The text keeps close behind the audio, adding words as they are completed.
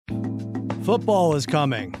Football is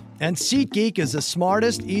coming, and SeatGeek is the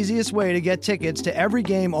smartest, easiest way to get tickets to every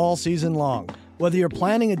game all season long. Whether you're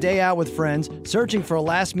planning a day out with friends, searching for a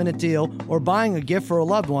last-minute deal, or buying a gift for a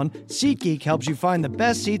loved one, SeatGeek helps you find the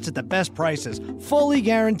best seats at the best prices, fully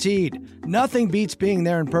guaranteed. Nothing beats being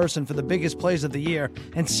there in person for the biggest plays of the year,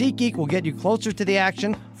 and SeatGeek will get you closer to the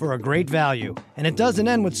action for a great value. And it doesn't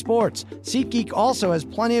end with sports. SeatGeek also has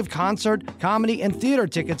plenty of concert, comedy, and theater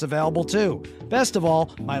tickets available too. Best of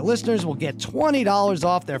all, my listeners will get $20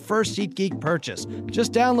 off their first SeatGeek purchase.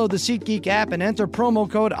 Just download the SeatGeek app and enter promo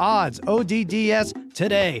code ODDS, ODDS,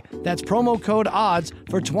 today. That's promo code ODDS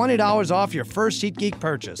for $20 off your first SeatGeek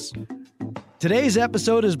purchase. Today's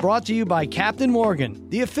episode is brought to you by Captain Morgan,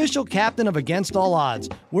 the official captain of Against All Odds.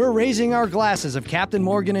 We're raising our glasses of Captain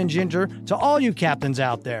Morgan and Ginger to all you captains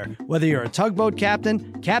out there. Whether you're a tugboat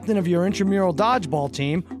captain, captain of your intramural dodgeball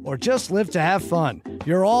team, or just live to have fun.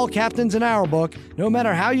 You're all captains in our book. No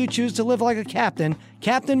matter how you choose to live like a captain,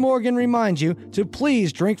 Captain Morgan reminds you to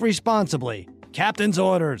please drink responsibly. Captain's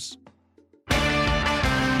orders.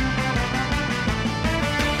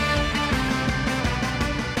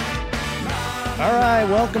 All right,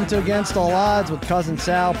 welcome to Against All Odds with Cousin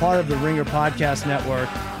Sal, part of the Ringer Podcast Network.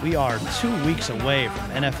 We are 2 weeks away from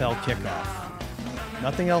NFL kickoff.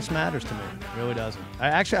 Nothing else matters to me. It really doesn't.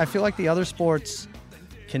 I feel like the other sports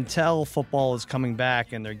can tell football is coming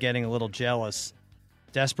back, and they're getting a little jealous.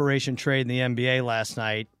 Desperation trade in the NBA last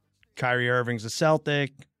night. Kyrie Irving's a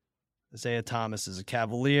Celtic. Isaiah Thomas is a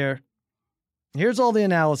Cavalier. Here's all the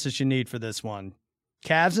analysis you need for this one.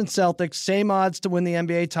 Cavs and Celtics, same odds to win the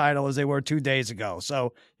NBA title as they were 2 days ago.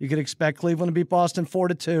 So you could expect Cleveland to beat Boston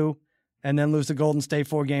 4-2 and then lose to Golden State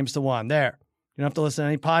 4-1. There. You don't have to listen to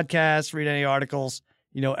any podcasts, read any articles.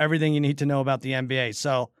 You know everything you need to know about the NBA.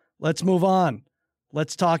 So let's move on.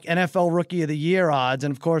 Let's talk NFL Rookie of the Year odds.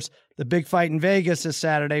 And, of course, the big fight in Vegas this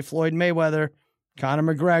Saturday, Floyd Mayweather,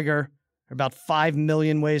 Conor McGregor. About 5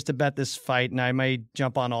 million ways to bet this fight, and I may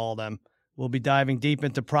jump on all of them. We'll be diving deep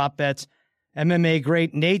into prop bets. MMA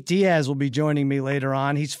great Nate Diaz will be joining me later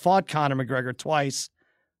on. He's fought Conor McGregor twice.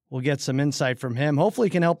 We'll get some insight from him. Hopefully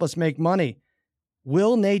he can help us make money.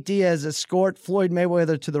 Will Nate Diaz escort Floyd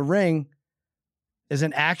Mayweather to the ring is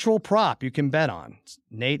an actual prop you can bet on.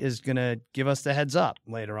 Nate is going to give us the heads up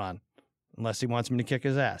later on, unless he wants me to kick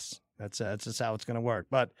his ass. That's just how it's going to work.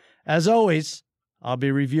 But as always, I'll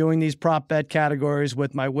be reviewing these prop bet categories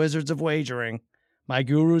with my wizards of wagering, my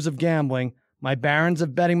gurus of gambling, my barons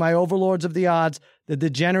of betting, my overlords of the odds. The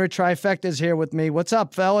degenerate trifecta is here with me. What's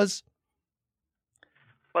up, fellas?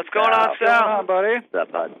 What's going on, Sal? What's going on, buddy? What's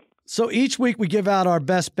up, bud? So each week we give out our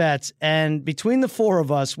best bets, and between the four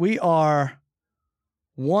of us, we are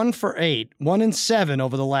 1 for 8, 1 and 7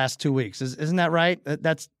 over the last 2 weeks. Isn't that right?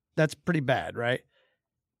 That's pretty bad, right?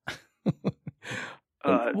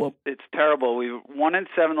 It's terrible. We 1 and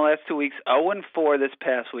 7 the last 2 weeks, 0 and 4 this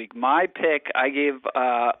past week. My pick, I gave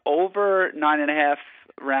over 9.5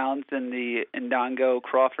 rounds in the Indongo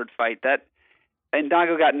Crawford fight. That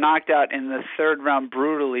Indongo got knocked out in the third round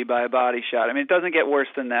brutally by a body shot. I mean, it doesn't get worse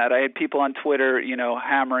than that. I had people on Twitter,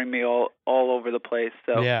 hammering me all over the place.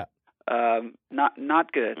 So yeah.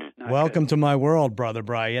 Not good. Welcome to my world, brother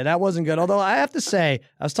Bry. Yeah, that wasn't good. Although I have to say,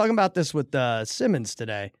 I was talking about this with Simmons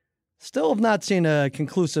today. Still have not seen a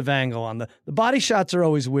conclusive angle on the body shots are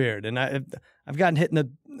always weird, and I've gotten hit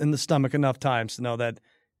in the stomach enough times to know that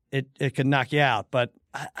it could knock you out. But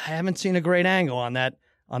I haven't seen a great angle on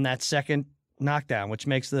that second knockdown, which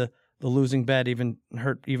makes the losing bet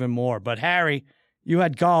hurt even more. But Harry, you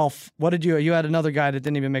had golf. What did you had another guy that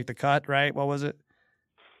didn't even make the cut, right? What was it?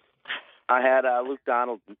 I had Luke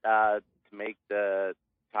Donald to make the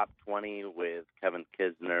top 20 with Kevin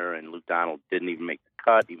Kisner, and Luke Donald didn't even make the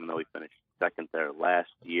cut, even though he finished second there last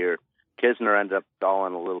year. Kisner ended up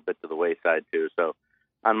falling a little bit to the wayside, too. So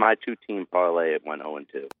on my two-team parlay, it went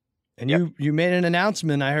 0-2. And you made an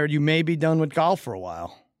announcement. I heard you may be done with golf for a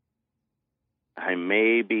while. I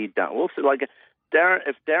may be done. We'll see. Like Darren,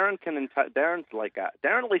 if Darren can, Darren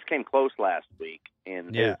at least came close last week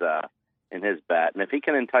in his bet, and if he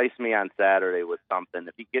can entice me on Saturday with something,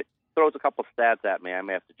 if he throws a couple stats at me, I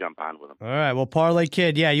may have to jump on with him. All right. Well, Parlay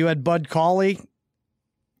Kid, yeah, you had Bud Cauley.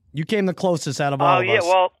 You came the closest out of all of us.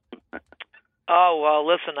 Well,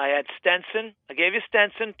 listen, I had Stenson. I gave you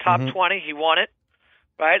Stenson, top 20. He won it,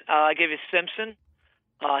 right? I gave you Simpson.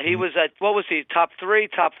 He was at, what was he, top 3,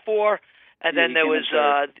 top 4? And then there was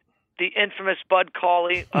the infamous Bud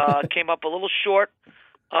Cauley came up a little short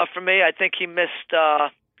for me. I think he missed,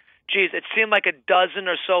 it seemed like a dozen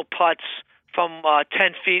or so putts from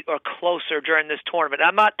 10 feet or closer during this tournament.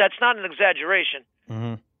 That's not an exaggeration.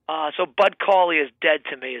 Mm-hmm. So Bud Cauley is dead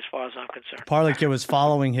to me as far as I'm concerned. Parlay Kid was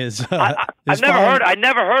following his I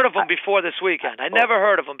never heard of him before this weekend.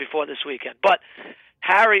 But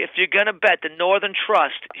Harry, if you're gonna bet the Northern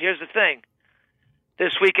Trust, here's the thing: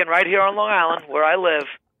 this weekend, right here on Long Island, where I live,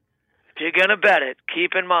 if you're gonna bet it,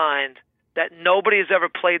 keep in mind that nobody has ever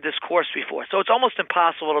played this course before, so it's almost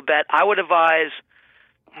impossible to bet. I would advise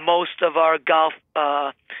most of our golf,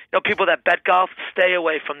 people that bet golf, stay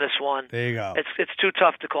away from this one. There you go. It's too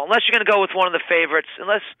tough to call unless you're gonna go with one of the favorites.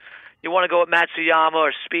 Unless you want to go with Matsuyama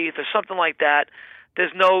or Spieth or something like that.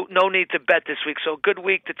 There's no need to bet this week. So a good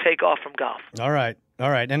week to take off from golf. All right.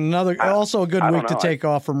 And also a good week to take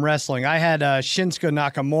off from wrestling. I had Shinsuke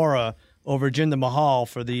Nakamura over Jinder Mahal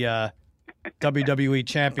for the WWE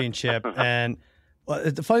Championship. And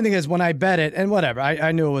the funny thing is when I bet it, and whatever,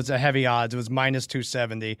 I knew it was a heavy odds. It was minus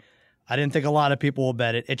 270. I didn't think a lot of people will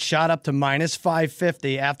bet it. It shot up to minus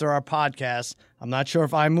 550 after our podcast. I'm not sure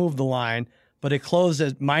if I moved the line, but it closed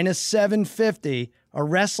at minus 750. A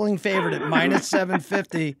wrestling favorite at minus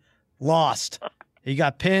 750 lost. He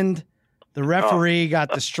got pinned. The referee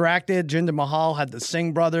got distracted. Jinder Mahal had the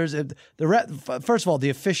Singh brothers. First of all, the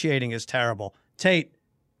officiating is terrible. Tate,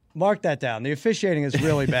 mark that down. The officiating is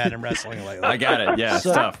really bad in wrestling lately. I got it. Yeah, it's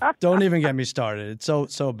tough. Don't even get me started. It's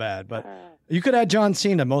so bad. But you could have John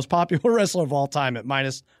Cena, most popular wrestler of all time, at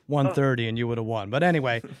minus 130, and you would have won. But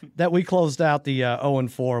anyway, that we closed out the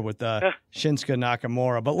 0-4 with Shinsuke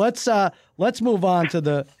Nakamura. But let's move on to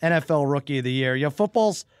the NFL Rookie of the Year.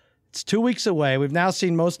 Football's it's 2 weeks away. We've now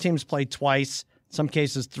seen most teams play twice, in some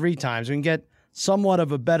cases 3 times. We can get somewhat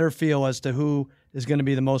of a better feel as to who is going to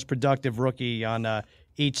be the most productive rookie on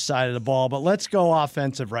each side of the ball. But let's go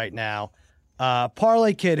offensive right now.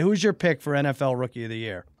 Parlay Kid, who's your pick for NFL Rookie of the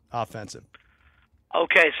Year? Offensive.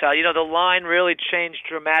 Okay, Sal, the line really changed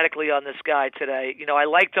dramatically on this guy today. I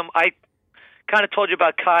liked him. I kind of told you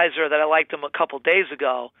about Kaiser that I liked him a couple days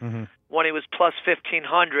ago when he was plus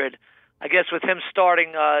 1,500. I guess with him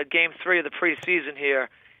starting Game 3 of the preseason here,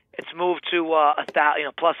 it's moved to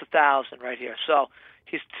plus 1,000 right here. So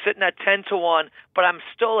he's sitting at 10-1, but I'm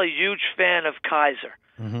still a huge fan of Kaiser.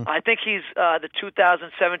 I think he's the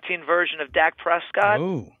 2017 version of Dak Prescott.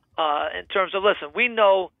 In terms of, listen, we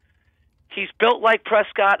know he's built like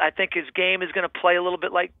Prescott. I think his game is going to play a little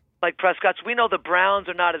bit like Prescott's. We know the Browns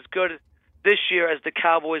are not as good this year as the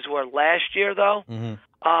Cowboys were last year, though.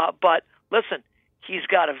 But listen, he's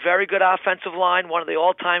got a very good offensive line, one of the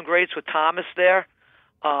all-time greats with Thomas there.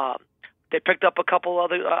 They picked up a couple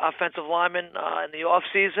other offensive linemen in the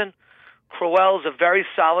offseason. Crowell is a very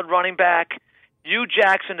solid running back. Hugh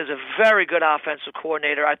Jackson is a very good offensive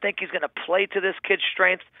coordinator. I think he's going to play to this kid's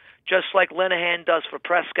strengths, just like Linehan does for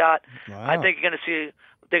Prescott. Wow. I think they're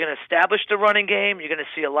going to establish the running game. You're going to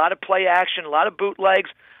see a lot of play action, a lot of bootlegs,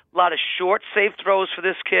 a lot of short, safe throws for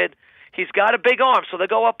this kid. He's got a big arm, so they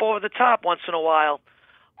go up over the top once in a while.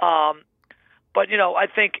 But I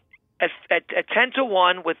think at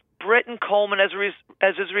 10-1 with Britt and Coleman as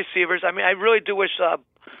his receivers. I mean, I really do wish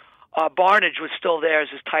Barnage was still there as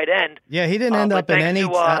his tight end. Yeah, he didn't end up in any.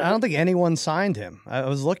 I don't think anyone signed him. I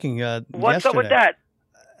was looking what's yesterday. Up with that?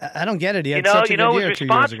 I don't get it. He had such a good year 2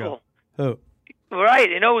 years ago. Who? Right.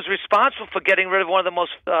 He was responsible for getting rid of one of the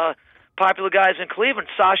most popular guys in Cleveland,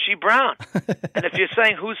 Sashi Brown. And if you're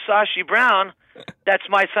saying who's Sashi Brown, that's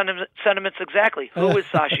my sentiments exactly. Who is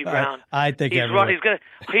Sashi Brown? I think everybody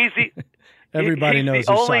knows he's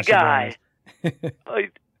the only guy.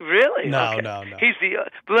 Really? No, okay. no. He's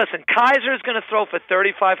listen, Kaiser is going to throw for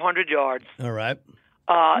 3,500 yards. All right.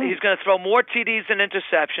 He's going to throw more TDs than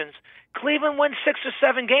interceptions. Cleveland wins 6 or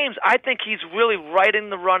 7 games. I think he's really right in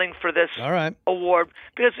the running for this award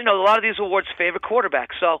because, a lot of these awards favor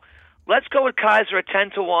quarterbacks. So let's go with Kaiser at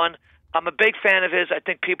 10-1. I'm a big fan of his. I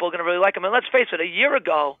think people are going to really like him. And let's face it, a year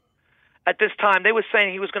ago at this time, they were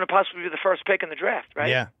saying he was going to possibly be the first pick in the draft, right?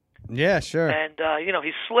 Yeah. Yeah, sure. And,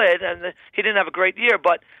 he slid, and he didn't have a great year.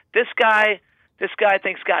 But this guy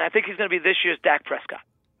thinks God. I think he's going to be this year's Dak Prescott.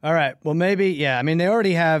 All right. Well, maybe, yeah. I mean, they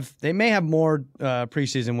may have more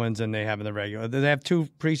preseason wins than they have in the regular. They have 2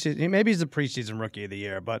 preseason. Maybe he's the preseason rookie of the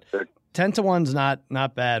year, but 10-1's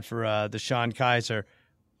not bad for Deshaun Kaiser.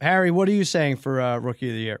 Harry, what are you saying for rookie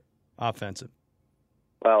of the year, offensive?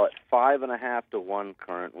 Well, at 5.5-1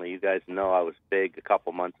 currently. You guys know I was big a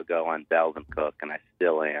couple months ago on Dalvin Cook, and I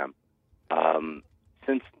still am.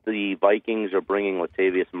 Since the Vikings are bringing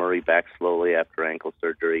Latavius Murray back slowly after ankle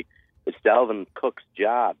surgery, it's Dalvin Cook's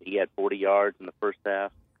job. He had 40 yards in the first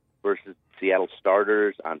half versus Seattle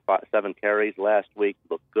starters on 7 carries last week.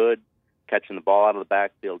 Looked good, catching the ball out of the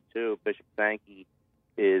backfield too. Bishop Sankey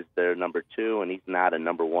is their number 2, and he's not a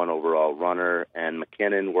number 1 overall runner. And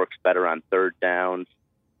McKinnon works better on third downs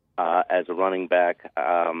as a running back.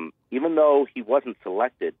 Even though he wasn't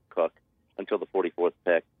selected, Cook, until the 44th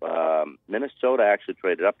pick. Minnesota actually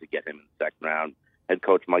traded up to get him in the second round. Head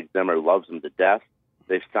coach Mike Zimmer loves him to death.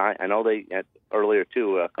 They've signed. I know earlier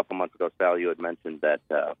too, a couple months ago, Sal, you had mentioned that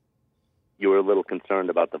you were a little concerned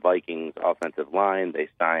about the Vikings' offensive line. They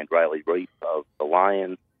signed Riley Reiff of the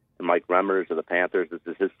Lions and Mike Remmers of the Panthers. This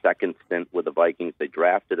is his second stint with the Vikings. They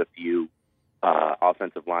drafted a few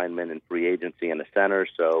offensive linemen in free agency and a center.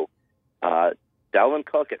 So Dalvin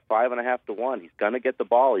Cook at 5.5 to 1. He's going to get the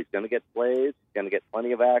ball. He's going to get plays. He's going to get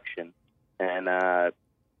plenty of action. And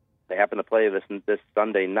they happen to play this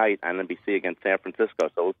Sunday night on NBC against San Francisco.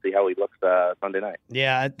 So we'll see how he looks Sunday night.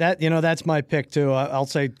 Yeah, that's my pick too. I'll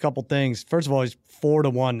say a couple things. First of all, he's 4 to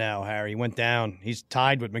 1 now. Harry, he went down. He's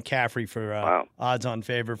tied with McCaffrey for odds-on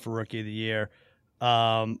favorite for Rookie of the Year.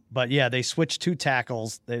 But yeah, they switched 2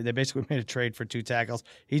 tackles. They basically made a trade for 2 tackles.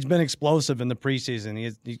 He's been explosive in the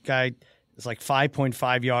preseason. The guy is like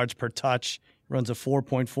 5.5 yards per touch. Runs a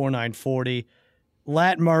 4.49 40.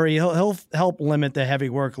 Lat Murray, he'll help limit the heavy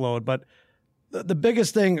workload, but the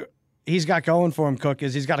biggest thing he's got going for him, Cook,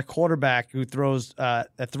 is he's got a quarterback who throws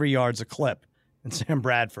at 3 yards a clip, and Sam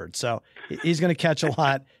Bradford. So he's going to catch a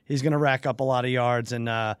lot. He's going to rack up a lot of yards, and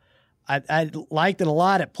I liked it a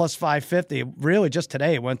lot at plus 550. Really, just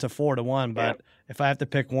today it went to 4 to 1. But if I have to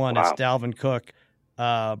pick one, it's Dalvin Cook.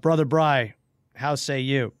 Brother Bry, how say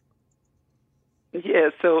you? Yeah,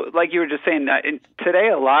 so like you were just saying, today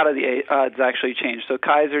a lot of the odds actually changed. So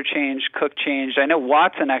Kaiser changed, Cook changed. I know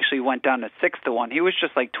Watson actually went down to 6 to 1. He was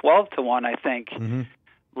just like 12 to 1, I think,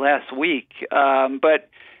 last week. But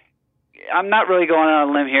I'm not really going on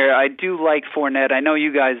a limb here. I do like Fournette. I know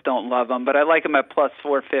you guys don't love him, but I like him at plus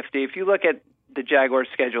 450. If you look at the Jaguars'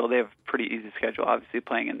 schedule, they have a pretty easy schedule, obviously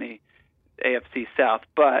playing in the AFC South.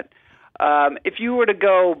 But if you were to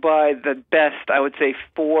go by the best, I would say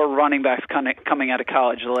 4 running backs coming out of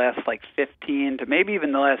college the last like 15 to maybe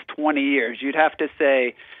even the last 20 years, you'd have to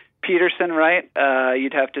say Peterson, right?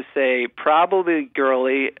 You'd have to say probably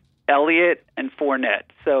Gurley, Elliott, and Fournette.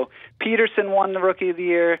 So Peterson won the Rookie of the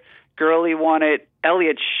Year. Gurley won it.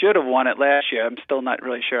 Elliott should have won it last year. I'm still not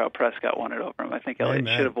really sure how Prescott won it over him. I think Elliott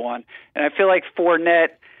should have won. And I feel like Fournette,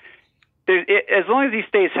 as long as he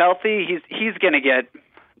stays healthy, he's going to get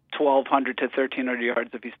 1,200 to 1,300 yards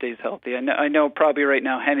if he stays healthy. I know probably right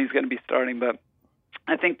now Henny's going to be starting, but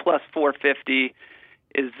I think plus 450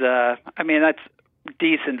 is, that's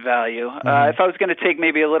decent value. If I was going to take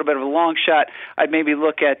maybe a little bit of a long shot, I'd maybe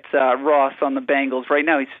look at Ross on the Bengals. Right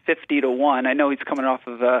now he's 50 to 1. I know he's coming off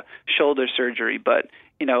of shoulder surgery, but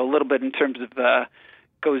a little bit in terms of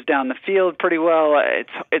goes down the field pretty well.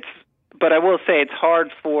 But I will say it's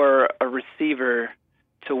hard for a receiver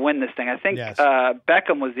to win this thing. I think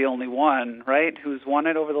Beckham was the only one, right, who's won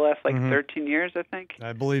it over the last 13 years, I think.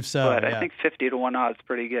 I believe so. But I think 50 to 1 odds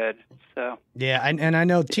pretty good. So and I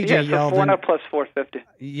know TJ Yeldon. Fournette plus 450.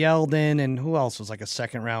 Yeldon, and who else was like a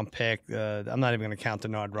second-round pick? I'm not even going to count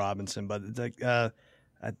Denard Robinson, but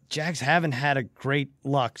Jags haven't had a great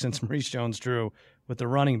luck since Maurice Jones-Drew with the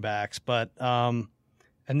running backs. But and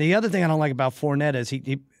the other thing I don't like about Fournette is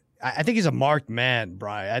I think he's a marked man,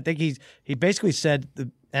 Brian. I think he basically said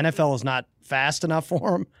the NFL is not fast enough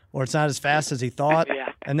for him, or it's not as fast as he thought.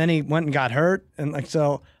 And then he went and got hurt, and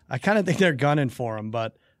so I kind of think they're gunning for him.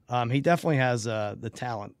 But he definitely has the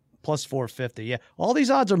talent. Plus 450. Yeah, all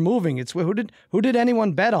these odds are moving. It's who did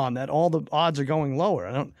anyone bet on that? All the odds are going lower.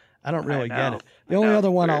 I don't really get it. The only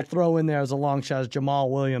other one I'll throw in there as a long shot is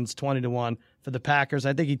Jamal Williams, 20 to 1 for the Packers.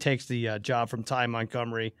 I think he takes the job from Ty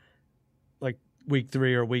Montgomery, like week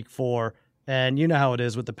 3 or week 4, and you know how it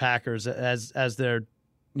is with the Packers as their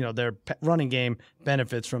running game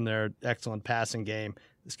benefits from their excellent passing game.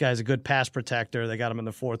 This guy's a good pass protector. They got him in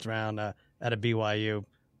the 4th round out of BYU.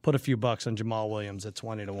 Put a few bucks on Jamal Williams at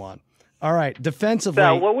 20 to 1. All right, defensively.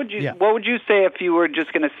 So what would you say if you were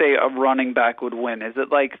just going to say a running back would win? Is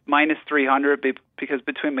it like minus 300 because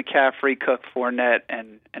between McCaffrey, Cook, Fournette,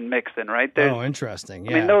 and Mixon, right? Interesting.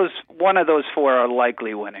 Yeah. I mean, one of those 4 are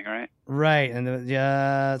likely winning, right? Right,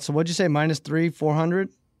 and so what'd you say? Minus 400.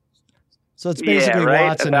 So it's basically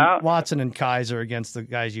Watson and Kaiser against the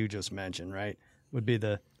guys you just mentioned, right? Would be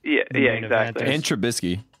the main exactly. event. And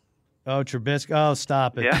Trubisky. Oh, Trubisky. Oh,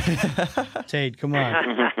 stop it. Yeah. Tate, come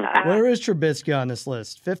on. Where is Trubisky on this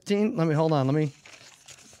list? 15? Hold on. Let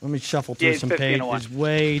me shuffle through some pages. He's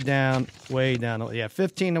way down. Yeah,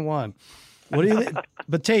 15 to 1. What do you think?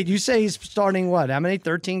 But Tate, you say he's starting what? How many?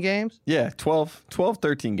 13 games? Yeah, 12,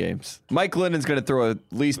 13 games. Mike Glennon's going to throw at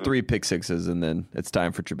least 3 pick sixes, and then it's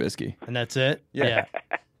time for Trubisky. And that's it? Yeah.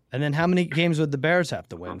 And then how many games would the Bears have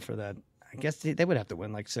to win for that? I guess they would have to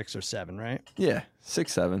win like 6 or 7, right? Yeah,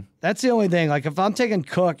 6-7. That's the only thing. Like, if I'm taking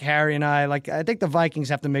Cook, Harry, and I think the Vikings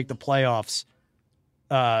have to make the playoffs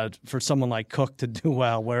for someone like Cook to do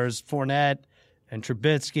well, whereas Fournette and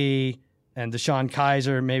Trubisky and Deshaun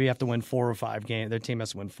Kaiser maybe have to win 4 or 5 games. Their team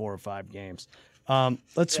has to win 4 or 5 games.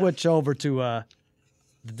 Let's switch over to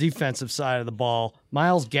the defensive side of the ball.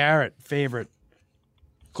 Myles Garrett, favorite.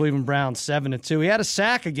 Cleveland Browns 7-2. He had a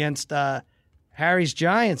sack against Harry's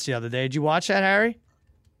Giants the other day. Did you watch that, Harry?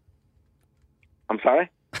 I'm sorry?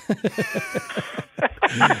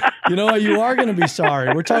 You know what? You are going to be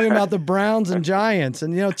sorry. We're talking about the Browns and Giants.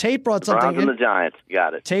 And, Tate brought something Browns and the Giants.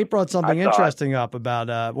 Got it. Tate brought something interesting up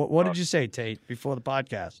about what did you say, Tate, before the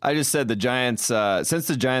podcast? I just said the Giants, since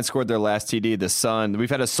the Giants scored their last TD, the sun, we've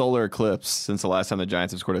had a solar eclipse since the last time the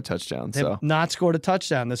Giants have scored a touchdown. They've not scored a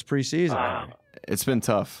touchdown this preseason. It's been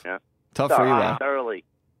tough. Yeah. Tough for Eli. Early.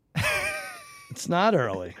 It's not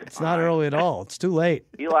early. It's not early at all. It's too late.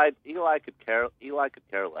 Eli could care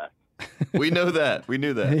less. We know that. We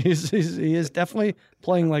knew that. He is definitely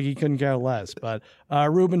playing like he couldn't care less. But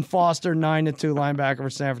Reuben Foster, 9-2 linebacker for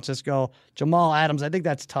San Francisco. Jamal Adams, I think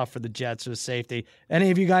that's tough for the Jets for safety. Any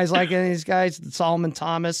of you guys like any of these guys? Solomon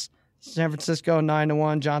Thomas, San Francisco,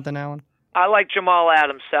 9-1. Jonathan Allen? I like Jamal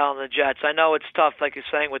Adams, Sal, and the Jets. I know it's tough, like you're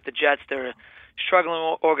saying, with the Jets. They're a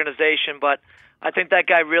struggling organization, but I think that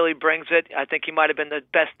guy really brings it. I think he might have been the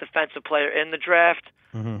best defensive player in the draft.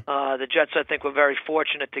 Mm-hmm. The Jets, I think, were very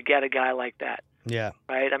fortunate to get a guy like that. Yeah.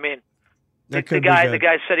 Right. I mean, the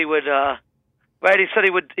guy said he would. Right. He said he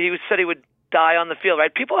would die on the field.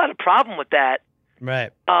 Right. People had a problem with that.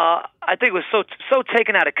 Right. I think it was so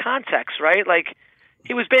taken out of context. Right. Like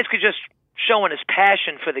he was basically just showing his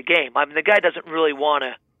passion for the game. I mean, the guy doesn't really want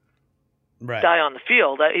to die on the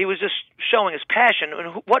field. He was just showing his passion,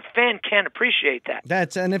 and what fan can't appreciate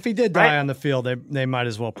that? And if he did die on the field, they might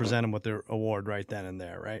as well present him with their award right then and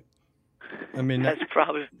there, right? I mean, that's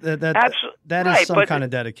probably that is some kind of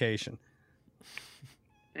dedication.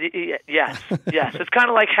 Yes. It's kind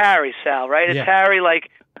of like Harry, Sal, right? It's Harry. Like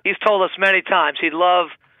he's told us many times, he'd love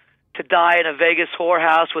to die in a Vegas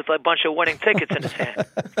whorehouse with a bunch of winning tickets in his hand.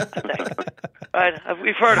 I think. Right?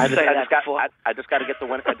 We've heard him say that before. I just got to get the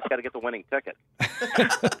win. I just got to get the winning ticket.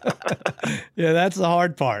 Yeah, that's the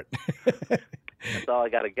hard part. That's all I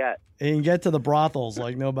got to get. You can get to the brothels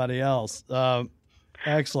like nobody else.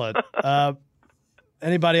 Excellent.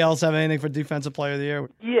 Anybody else have anything for Defensive Player of the Year?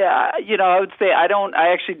 Yeah, I would say I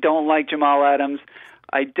actually don't like Jamal Adams.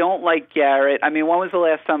 I don't like Garrett. I mean, when was the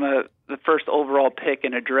last time the first overall pick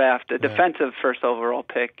in a draft, a defensive first overall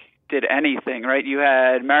pick, did anything, right? You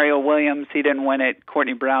had Mario Williams, he didn't win it.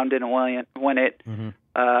 Courtney Brown didn't win it.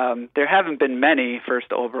 Mm-hmm. There haven't been many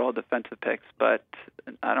first overall defensive picks, but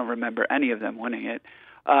I don't remember any of them winning it.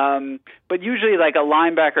 But usually like a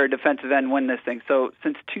linebacker or defensive end win this thing. So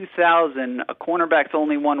since 2000, a cornerback's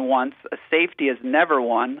only won once, a safety has never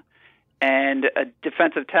won, and a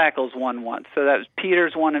defensive tackle's won once. So that was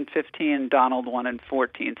Peters won in 15, Donald won in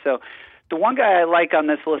 14. So the one guy I like on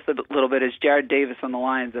this list a little bit is Jared Davis on the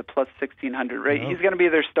Lions at plus 1,600. Right? He's going to be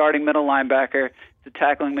their starting middle linebacker. He's a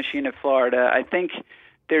tackling machine at Florida. I think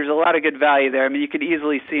there's a lot of good value there. I mean, you could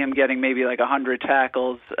easily see him getting maybe like 100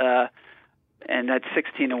 tackles, and that's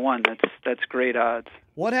 16-1. That's great odds.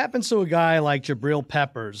 What happens to a guy like Jabril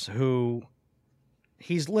Peppers, who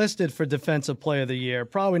he's listed for Defensive Player of the Year,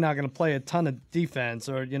 probably not going to play a ton of defense,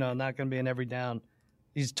 or not going to be in every down.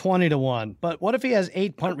 He's 20-1. But what if he has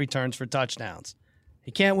 8 punt returns for touchdowns?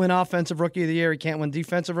 He can't win Offensive Rookie of the Year. He can't win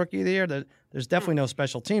Defensive Rookie of the Year. There's definitely no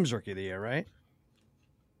Special Teams Rookie of the Year, right?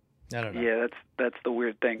 I don't know. Yeah, that's the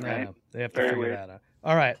weird thing, right? They have to figure that out.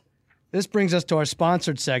 All right. This brings us to our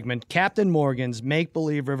sponsored segment, Captain Morgan's Make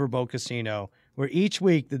Believe Riverboat Casino, where each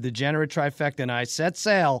week the degenerate trifecta and I set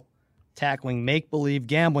sail tackling make-believe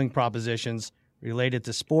gambling propositions related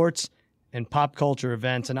to sports and pop culture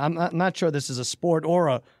events. And I'm not sure this is a sport or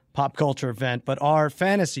a pop culture event, but our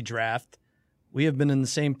fantasy draft, we have been in the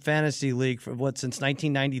same fantasy league for since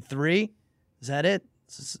 1993? Is that it?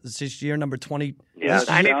 Is this year number 20? Yeah,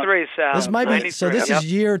 93, Sal. This might be, 93. so this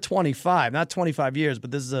is year 25, not 25 years,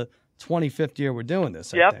 but this is the 25th year we're doing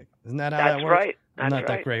this, I think. Isn't that how that works? Right. I'm not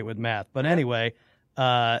that great with math. But anyway,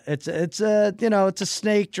 it's a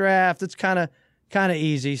snake draft. It's kind of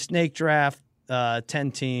easy. Snake draft,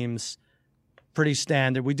 10 teams, pretty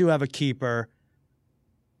standard. We do have a keeper.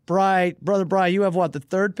 Brother Bry, you have what, the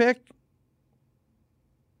third pick?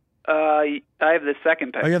 I have the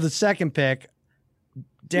second pick. Oh, you have the second pick.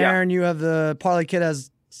 Darren, you have the Parlay Kid has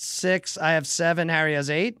 6. I have 7. Harry has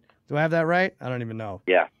 8. Do I have that right? I don't even know.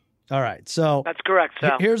 Yeah. All right. So that's correct,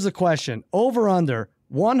 Sal. Here's the question. Over under,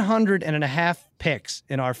 100.5 picks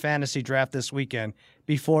in our fantasy draft this weekend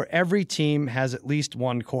before every team has at least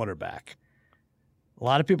one quarterback. A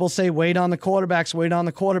lot of people say wait on the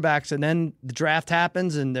quarterbacks, and then the draft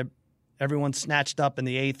happens and everyone's snatched up in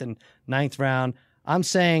the 8th and 9th round. I'm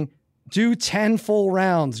saying do 10 full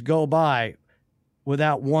rounds go by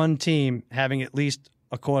without one team having at least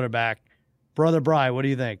a quarterback. Brother Bry, what do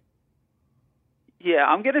you think? Yeah,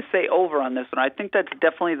 I'm going to say over on this one. I think that's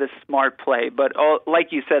definitely the smart play. But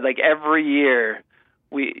like you said, like every year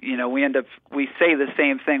we say the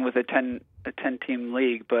same thing with a 10-team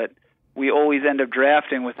league, but we always end up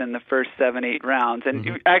drafting within the first 7-8 rounds.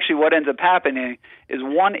 And actually what ends up happening is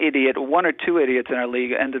one or two idiots in our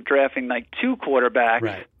league end up drafting like 2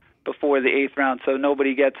 quarterbacks before the 8th round, so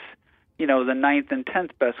nobody gets, the 9th and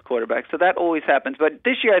 10th best quarterback. So that always happens. But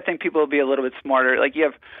this year I think people will be a little bit smarter. Like you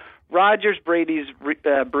have Rodgers, Brady's,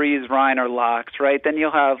 Breeze, Ryan are locks, right? Then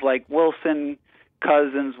you'll have like Wilson,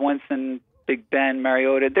 Cousins, Winston, Big Ben,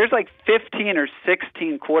 Mariota. There's like 15 or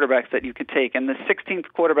 16 quarterbacks that you could take, and the 16th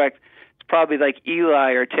quarterback is probably like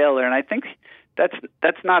Eli or Taylor. And I think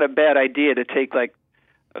that's not a bad idea to take like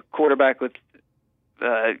a quarterback with,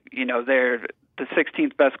 the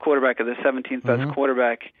 16th best quarterback or the 17th best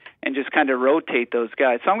quarterback, and just kind of rotate those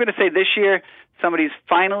guys. So I'm going to say this year somebody's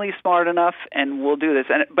finally smart enough, and we'll do this.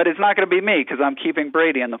 But it's not going to be me because I'm keeping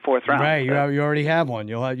Brady in the 4th round. Right, so. you already have one.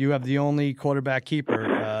 You have the only quarterback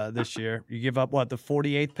keeper this year. You give up the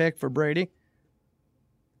 48th pick for Brady?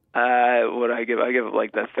 What I give? I give up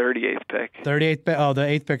like the 38th pick. 38th pick. Oh, the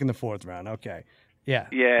 8th pick in the 4th round. Okay. Yeah.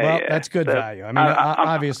 Yeah. Well, yeah. that's good value. I mean,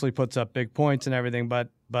 obviously puts up big points and everything, but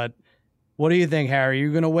what do you think, Harry? Are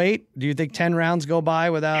you going to wait? Do you think 10 rounds go by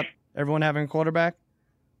without everyone having a quarterback?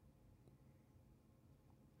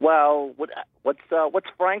 Well, what's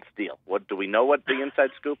Frank's deal? What do we know? What the inside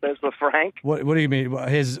scoop is with Frank? What do you mean?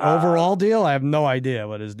 His overall deal? I have no idea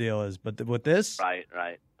what his deal is. But with this, right.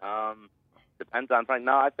 Depends on Frank.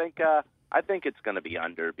 No, I think it's going to be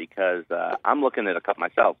under because I'm looking at a couple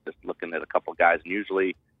myself. Just looking at a couple guys, and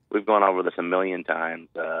usually we've gone over this a million times.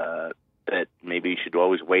 That maybe you should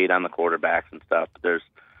always wait on the quarterbacks and stuff. But there's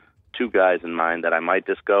 2 guys in mind that I might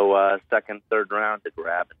just go 2nd, 3rd round to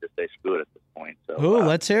grab and just say screw it at this point. So,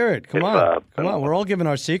 let's hear it. Come on. We're all giving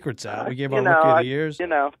our secrets out. We gave our rookie of the years.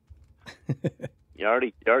 You're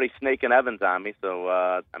already snaking Evans on me, so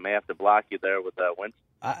I may have to block you there with Winston.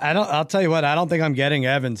 I'll tell you what. I don't think I'm getting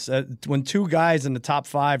Evans. When 2 guys in the top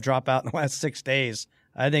 5 drop out in the last 6 days,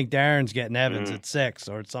 I think Darren's getting Evans at 6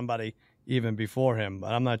 or somebody even before him,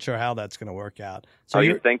 but I'm not sure how that's going to work out. So are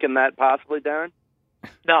you thinking that possibly, Darren?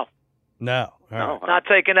 No. No. Not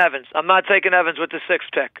taking Evans. I'm not taking Evans with the 6th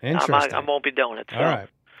pick. Interesting. I won't be doing it. So. All right.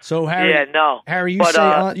 So Harry, Harry,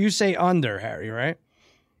 you say under, Harry, right?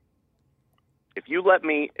 If you let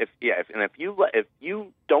me, if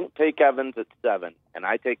you don't take Evans at 7 and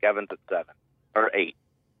I take Evans at 7 or 8,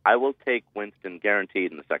 I will take Winston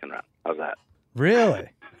guaranteed in the 2nd round. How's that? Really?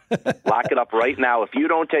 Lock it up right now. If you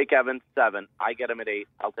don't take Evans 7, I get him at 8.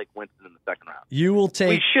 I'll take Winston in the 2nd round. You will take.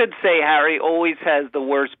 We should say Harry always has the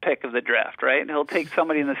worst pick of the draft, right? He'll take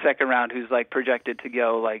somebody in the 2nd round who's like projected to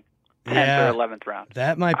go like 10th or 11th round.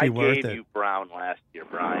 That might be worth it. I gave you Brown last year,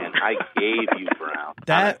 Brian. I gave you Brown.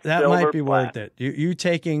 That might be worth it. You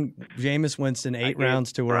taking Jameis Winston 8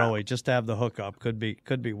 rounds too early just to have the hookup could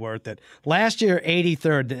be worth it. Last year, the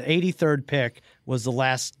 83rd pick was the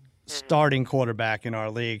last starting quarterback in our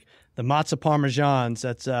league. The Matza Parmesans,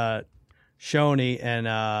 that's Shoney and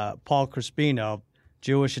Paul Crispino,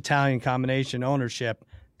 Jewish-Italian combination ownership.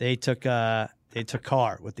 They took Carr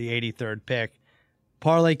with the 83rd pick.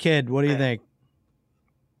 Parlay Kid, what do you think?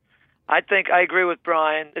 I think I agree with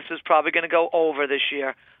Brian. This is probably going to go over this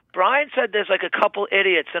year. Brian said there's like a couple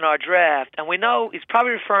idiots in our draft, and we know he's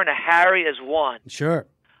probably referring to Harry as one. Sure.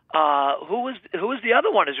 Who was the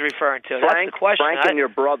other one he's referring to? Frank, that's the question. Frank and your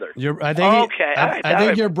brother. I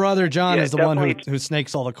think your brother John is the one who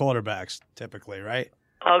snakes all the quarterbacks typically, right?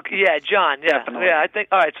 Okay, yeah, John. Yeah, Definitely. yeah. I think.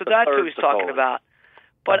 All right, so that's who he's talking about.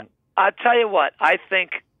 But I'll tell you what. I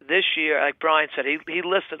think this year, like Brian said, he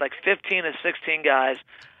listed like 15 or 16 guys.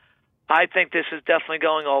 I think this is definitely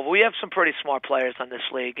going over. We have some pretty smart players on this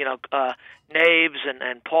league. Naves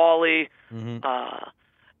and Paulie, and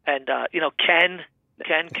Ken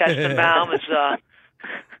Kestenbaum is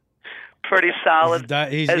pretty solid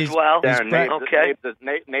as well. Okay.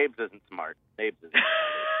 Naves isn't smart. Naves isn't.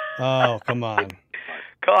 Oh, come on.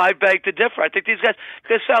 I beg to differ. I think these guys.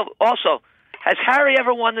 Because also, has Harry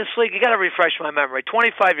ever won this league? You got to refresh my memory.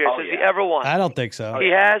 25 years. Has he ever won? I don't think so. He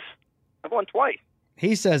has. I've won twice.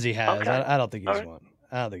 He says he has. Okay. I don't think he's won.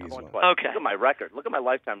 I don't think he's won. Okay. Look at my record. Look at my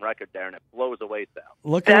lifetime record, Darren. It blows away,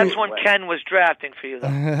 Sal. That's when Ken was drafting for you,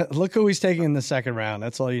 though. Look who he's taking in the second round.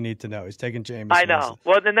 That's all you need to know. He's taking Jameis. I know.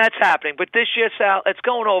 Well, then that's happening. But this year, Sal, it's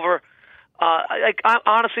going over.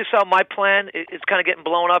 Honestly, Sal, my plan is kind of getting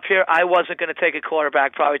blown up here. I wasn't going to take a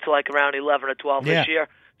quarterback probably till like around 11 or 12 this year.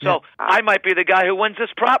 So I might be the guy who wins this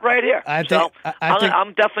prop right here.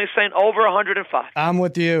 I'm definitely saying over 105. I'm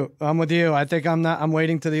with you. I think I'm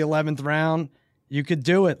waiting to the 11th round. You could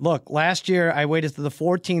do it. Look, last year I waited to the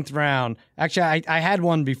 14th round. Actually, I had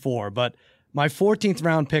one before, but my 14th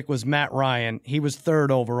round pick was Matt Ryan. He was 3rd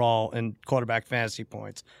overall in quarterback fantasy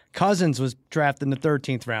points. Cousins was drafted in the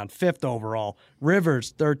 13th round, 5th overall.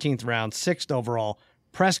 Rivers, 13th round, 6th overall.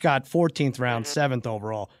 Prescott, 14th round, 7th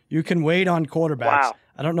overall. You can wait on quarterbacks. Wow.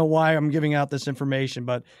 I don't know why I'm giving out this information,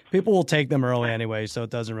 but people will take them early anyway, so it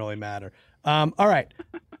doesn't really matter. All right,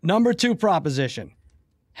 number 2 proposition.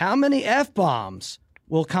 How many F-bombs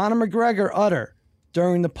will Conor McGregor utter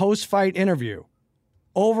during the post-fight interview?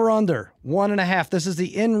 Over, under, 1.5. This is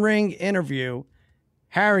the in-ring interview.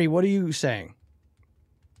 Harry, what are you saying?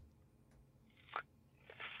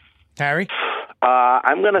 Harry?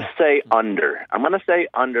 I'm going to say under. I'm going to say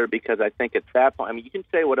under because I think at that point, I mean, you can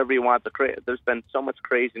say whatever you want. There's been so much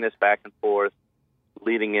craziness back and forth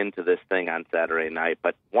leading into this thing on Saturday night.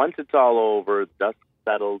 But once it's all over, dust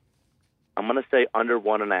settles, I'm going to say under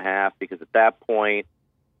 1.5 because at that point,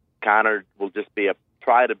 Conor will just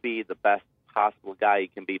try to be the best possible guy he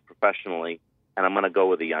can be professionally, and I'm going to go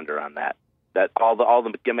with the under on that. That all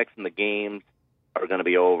the gimmicks in the games are going to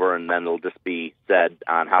be over, and then they'll just be said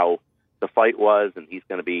on how the fight was, and he's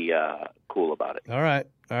going to be cool about it. All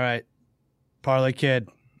right. Parlay Kid,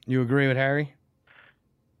 you agree with Harry?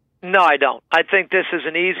 No, I don't. I think this is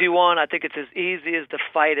an easy one. I think it's as easy as the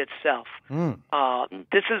fight itself.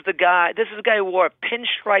 This is the guy who wore a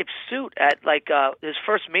pinstripe suit at his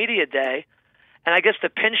first media day, and I guess the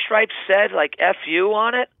pinstripe said like "F you"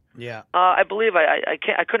 on it. Yeah. I believe I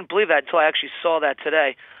couldn't believe that until I actually saw that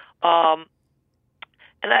today. And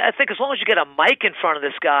I think as long as you get a mic in front of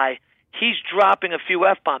this guy, he's dropping a few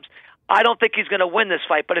F-bombs. I don't think he's going to win this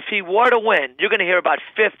fight, but if he were to win, you're going to hear about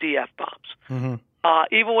 50 F-bombs. Mm-hmm.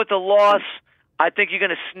 Even with the loss, I think he's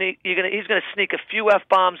going to sneak a few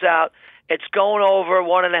F-bombs out. It's going over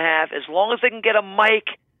 1.5. As long as they can get a mic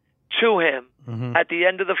to him at the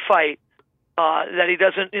end of the fight, that he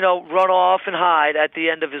doesn't, run off and hide at the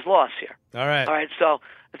end of his loss here. All right. So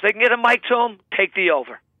if they can get a mic to him, take the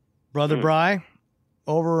over. Brother Bry,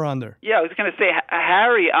 over or under? Yeah, I was going to say,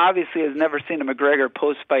 Harry obviously has never seen a McGregor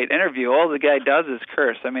post-fight interview. All the guy does is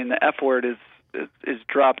curse. I mean, the F word is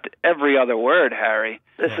dropped every other word, Harry.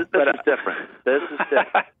 This is different. This is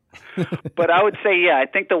different. But I would say, I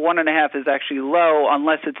think the 1.5 is actually low,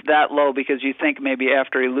 unless it's that low because you think maybe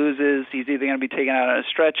after he loses, he's either going to be taken out on a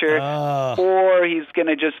stretcher, or he's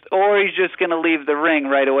just going to leave the ring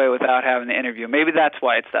right away without having the interview. Maybe that's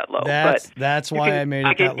why it's that low. That's why I made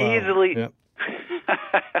it that low. Easily, yep.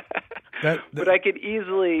 But I could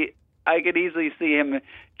easily see him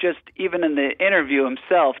just even in the interview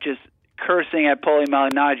himself, just cursing at Paulie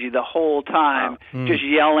Malignaggi the whole time, just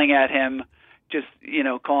yelling at him. Just,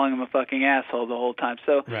 calling him a fucking asshole the whole time.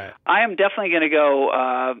 So I am definitely going to go,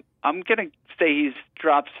 I'm going to say he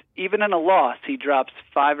drops, even in a loss, he drops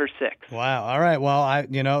 5 or 6. Wow. All right. Well,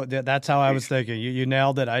 that's how I was thinking. You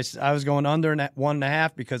nailed it. I was going under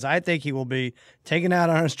 1.5 because I think he will be taken out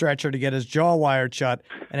on a stretcher to get his jaw wired shut.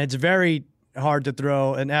 And it's very hard to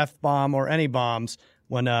throw an F-bomb or any bombs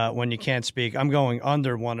when you can't speak. I'm going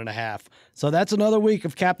under 1.5. So that's another week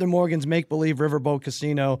of Captain Morgan's Make-Believe Riverboat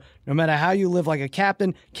Casino. No matter how you live like a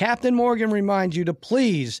captain, Captain Morgan reminds you to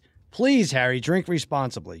please, Harry, drink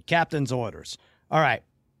responsibly. Captain's orders. All right.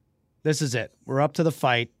 This is it. We're up to the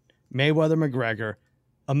fight. Mayweather-McGregor.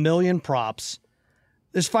 1 million props.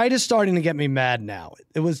 This fight is starting to get me mad now.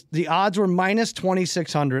 The odds were minus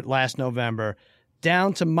 2,600 last November,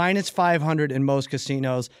 down to minus 500 in most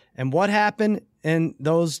casinos. And what happened in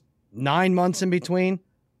those 9 months in between?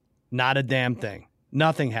 Not a damn thing.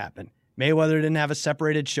 Nothing happened. Mayweather didn't have a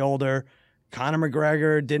separated shoulder. Conor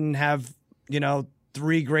McGregor didn't have,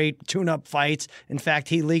 3 great tune-up fights. In fact,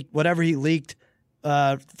 he leaked whatever he leaked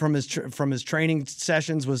from his training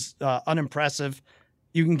sessions was unimpressive.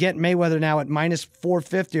 You can get Mayweather now at minus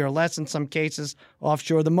 450 or less in some cases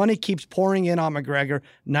offshore. The money keeps pouring in on McGregor.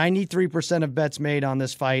 93% of bets made on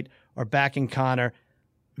this fight are backing Conor.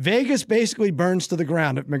 Vegas basically burns to the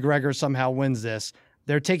ground if McGregor somehow wins this.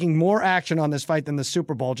 They're taking more action on this fight than the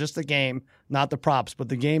Super Bowl, just the game, not the props, but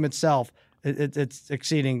the game itself. It's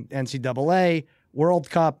exceeding NCAA, World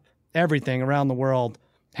Cup, everything around the world.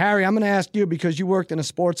 Harry, I'm going to ask you because you worked in a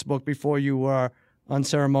sports book before you were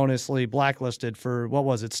unceremoniously blacklisted for, what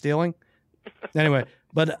was it, stealing? Anyway,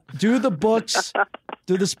 but do the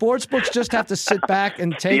sports books just have to sit back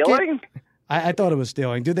and take Stealing? it? I thought it was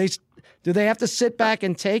stealing. Do they have to sit back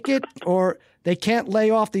and take it, or they can't lay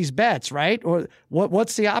off these bets, right? Or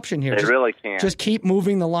what's the option here? They really can't. Just keep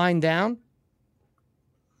moving the line down?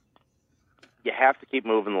 You have to keep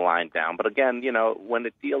moving the line down. But again, when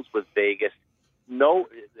it deals with Vegas,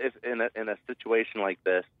 if in a situation like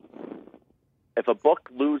this, if a book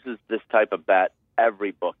loses this type of bet,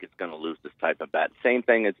 every book is going to lose this type of bet. Same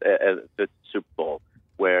thing as the Super Bowl,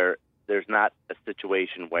 where there's not a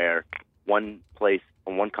situation where one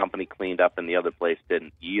company cleaned up and the other place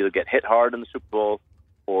didn't. You either get hit hard in the Super Bowl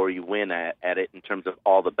or you win at it in terms of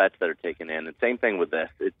all the bets that are taken in. And same thing with this.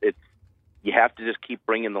 It's you have to just keep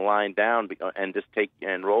bringing the line down and just take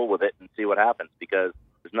and roll with it and see what happens, because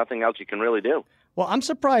there's nothing else you can really do. Well, I'm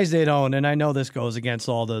surprised they don't, and I know this goes against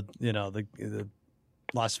all the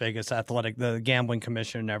Las Vegas Athletic, the gambling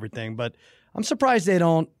commission and everything, but I'm surprised they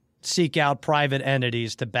don't seek out private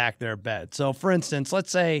entities to back their bet. So, for instance,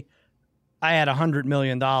 let's say I had $100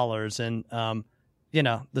 million and,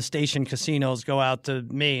 the station casinos go out to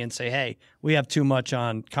me and say, hey, we have too much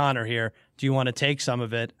on Connor here. Do you want to take some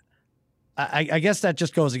of it? I guess that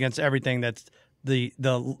just goes against everything that's the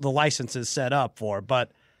license is set up for,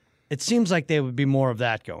 but it seems like there would be more of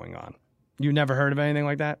that going on. You never heard of anything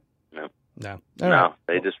like that? No. No. No,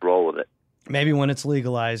 they just roll with it. Maybe when it's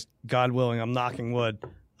legalized, God willing, I'm knocking wood,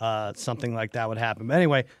 something like that would happen. But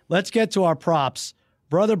anyway, let's get to our props.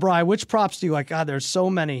 Brother Bry, which props do you like? God, there's so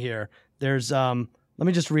many here. There's let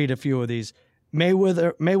me just read a few of these.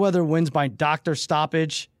 Mayweather wins by doctor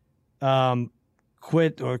stoppage,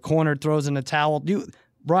 quit or corner throws in a towel.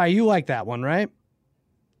 Bry, you like that one, right?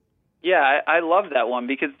 Yeah, I love that one,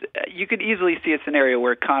 because you could easily see a scenario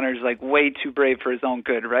where Connor's like way too brave for his own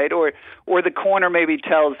good, right? Or the corner maybe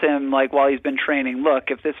tells him, like, while he's been training, look,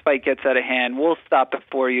 if this fight gets out of hand, we'll stop it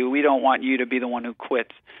for you. We don't want you to be the one who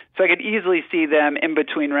quits. So I could easily see them in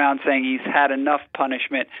between rounds saying he's had enough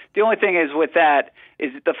punishment. The only thing is with that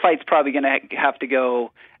is the fight's probably going to have to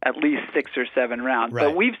go at least 6 or 7 rounds. Right.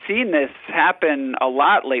 But we've seen this happen a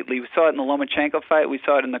lot lately. We saw it in the Lomachenko fight. We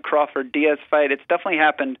saw it in the Crawford-Diaz fight. It's definitely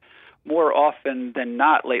happened more often than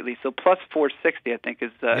not lately. So plus 460, I think,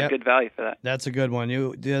 is a good value for that. That's a good one.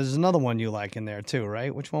 There's another one you like in there too,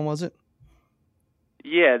 right? Which one was it?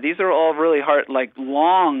 Yeah, these are all really hard, like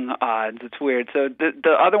long odds. It's weird. So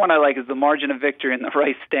the other one I like is the margin of victory in the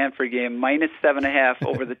Rice-Stanford game, minus 7.5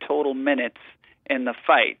 over the total minutes in the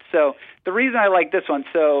fight. So the reason I like this one,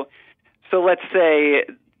 so let's say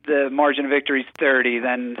the margin of victory is 30,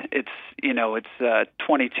 then it's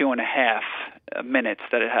 22.5 minutes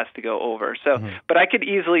that it has to go over. So, but I could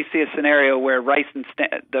easily see a scenario where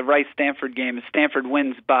the Rice-Stanford game, Stanford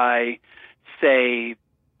wins by, say,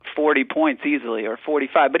 40 points easily, or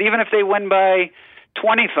 45. But even if they win by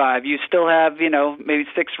 25, you still have, maybe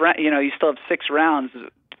 6 you still have 6 rounds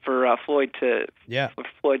for Floyd to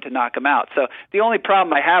knock him out. So the only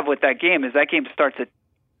problem I have with that game is that game starts at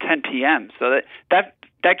 10 p.m. So that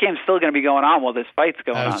game's still going to be going on while this fight's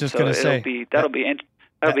going on. I was just going to say that'll be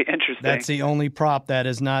interesting. That's the only prop that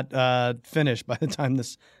is not finished by the time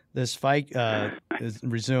this fight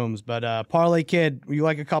resumes. But Parlay Kid, you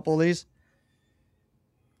like a couple of these?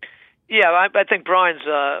 Yeah, I think Brian is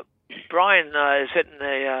hitting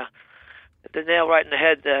the nail right in the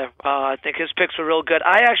head there. I think his picks are real good.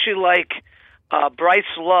 I actually like Bryce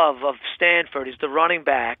Love of Stanford. He's the running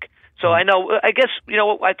back. So I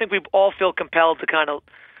think we all feel compelled to kind of,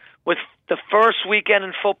 with the first weekend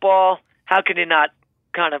in football, how can you not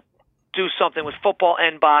kind of do something with football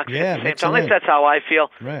and boxing at the same time? At least that's how I feel.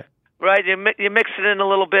 Right, you mix it in a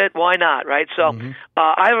little bit. Why not, right? So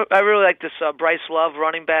I really like this Bryce Love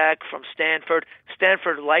running back from Stanford.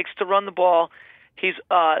 Stanford likes to run the ball. He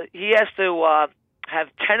has to have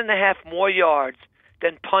 10.5 more yards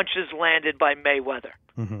than punches landed by Mayweather.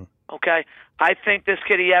 Okay, I think this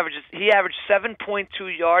kid he averaged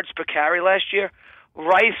 7.2 yards per carry last year.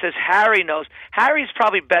 Rice, as Harry knows, Harry's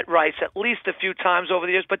probably bet Rice at least a few times over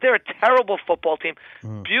the years, but they're a terrible football team,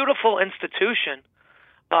 beautiful institution.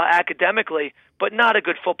 Academically, but not a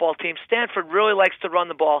good football team. Stanford really likes to run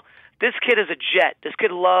the ball. This kid is a jet. This kid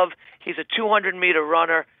Love, he's a 200-meter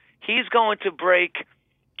runner. He's going to break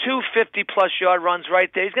 2 50-plus yard runs right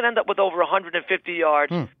there. He's going to end up with over 150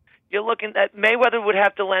 yards. You're looking at Mayweather would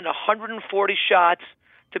have to land 140 shots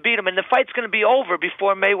to beat him, and the fight's going to be over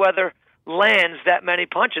before Mayweather lands that many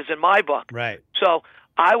punches in my book. Right. So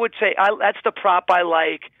I would say that's the prop I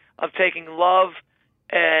like, of taking Love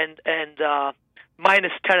and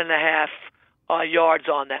minus 10.5 yards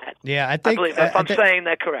on that. Yeah, I I believe if I'm saying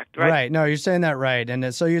that correct, right? Right. No, you're saying that right.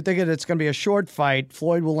 And so you're thinking it's going to be a short fight.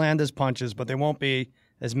 Floyd will land his punches, but they won't be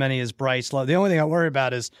as many as Bryce. The only thing I worry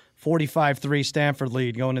about is 45-3 Stanford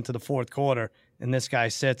lead going into the fourth quarter, and this guy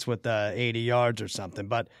sits with 80 yards or something.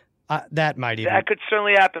 But that could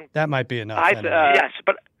certainly happen. That might be enough. Yes,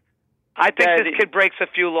 but I think this kid breaks a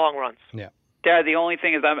few long runs. Yeah. Dad, the only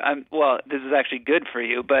thing is, this is actually good for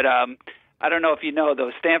you, but I don't know if you know,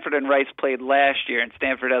 though, Stanford and Rice played last year, and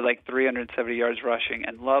Stanford had like 370 yards rushing,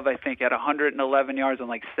 and Love, I think, had 111 yards on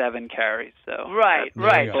like 7 carries. So right.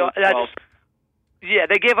 So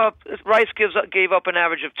they gave up. Rice gave up an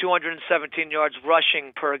average of 217 yards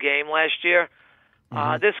rushing per game last year.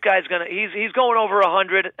 This guy's he's going over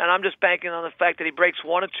 100, and I'm just banking on the fact that he breaks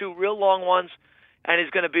 1 or 2 real long ones, and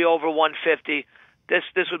he's going to be over 150.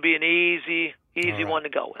 This would be an easy one to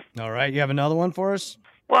go with. All right, you have another one for us?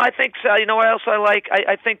 Well, I think so. You know what else I like?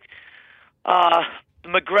 I think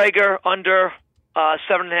McGregor under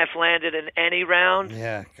 7.5 landed in any round.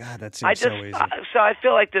 Yeah, God, that seems so easy. So I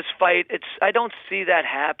feel like this fight, I don't see that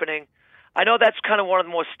happening. I know that's kind of one of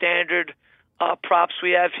the more standard props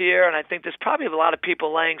we have here, and I think there's probably a lot of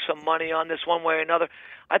people laying some money on this one way or another.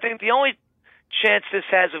 I think the only chance this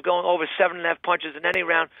has of going over 7.5 punches in any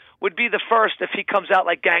round would be the first if he comes out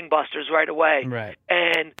like gangbusters right away. Right.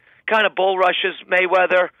 And kind of bull rushes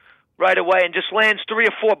Mayweather right away and just lands 3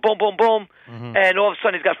 or 4, boom, boom, boom, and all of a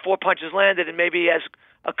sudden he's got 4 punches landed and maybe he has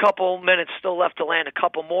a couple minutes still left to land a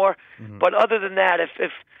couple more. But other than that,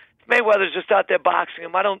 if Mayweather's just out there boxing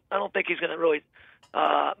him, I don't think he's going to really.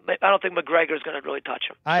 I don't think McGregor's going to really touch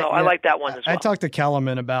him. I like that one as well. I talked to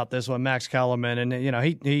Kellerman about this one, Max Kellerman, and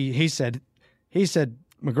he said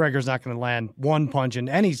McGregor's not going to land 1 punch in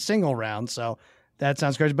any single round. So that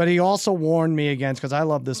sounds crazy. But he also warned me against, because I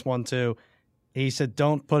love this one too. He said,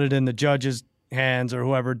 don't put it in the judge's hands or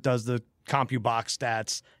whoever does the CompuBox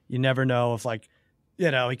stats. You never know if,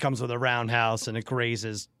 he comes with a roundhouse and it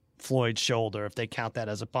grazes Floyd's shoulder, if they count that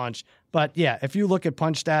as a punch. But, yeah, if you look at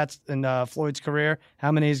punch stats in Floyd's career,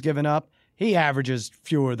 how many he's given up, he averages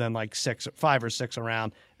fewer than 5 or 6 a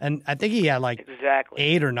round. And I think he had exactly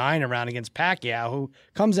 8 or 9 a round against Pacquiao, who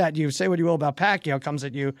comes at you, say what you will about Pacquiao, comes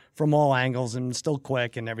at you from all angles and still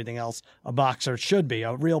quick and everything else a boxer should be,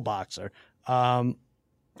 a real boxer.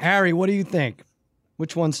 Harry, what do you think?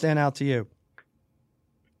 Which ones stand out to you?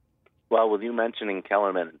 Well, with you mentioning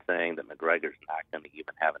Kellerman and saying that McGregor's not going to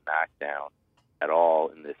even have a knockdown at all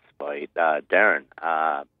in this fight, Darren,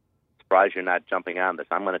 surprised you're not jumping on this.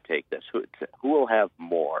 I'm going to take this. Who will have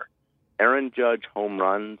more? Aaron Judge home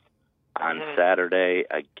runs on Saturday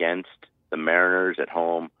against the Mariners at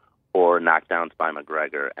home, or knockdowns by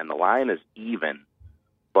McGregor? And the line is even,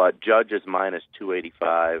 but Judge is minus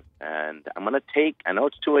 285, and I'm going to take, I know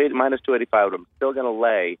it's minus 285, but I'm still going to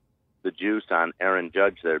lay the juice on Aaron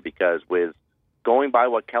Judge there, because with going by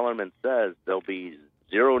what Kellerman says, there'll be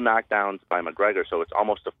 0 knockdowns by McGregor, so it's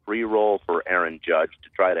almost a free roll for Aaron Judge to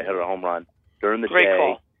try to hit a home run during the Great day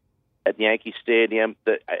call. At Yankee Stadium.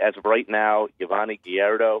 As of right now, Giovanni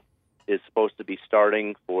Gallardo is supposed to be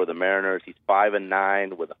starting for the Mariners. He's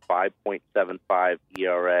 5-9 with a 5.75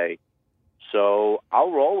 ERA. So I'll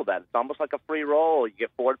roll with that. It's almost like a free roll. You get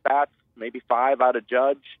 4 bats, maybe 5 out of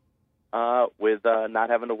Judge, with not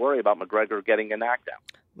having to worry about McGregor getting a knockdown.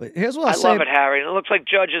 Here's what I love it, Harry. And it looks like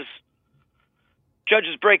Judge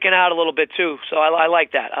is breaking out a little bit too. So I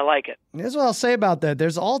like that. I like it. Here's what I'll say about that.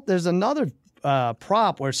 There's another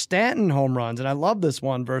prop where Stanton home runs, and I love this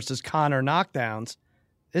one, versus Connor knockdowns.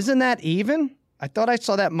 Isn't that even? I thought I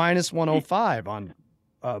saw that minus 105 on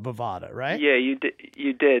Bovada, right? Yeah,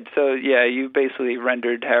 you did. So, yeah, you basically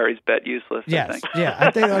rendered Harry's bet useless, yes. I think. Yeah,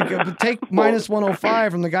 I think take minus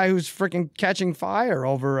 105 from the guy who's freaking catching fire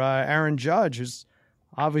over Aaron Judge, who's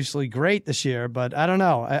obviously great this year, but I don't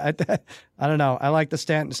know. I don't know. I like the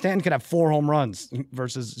Stanton. Stanton could have 4 home runs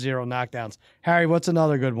versus 0 knockdowns. Harry, what's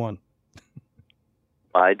another good one?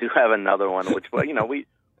 I do have another one, which, we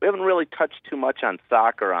haven't really touched too much on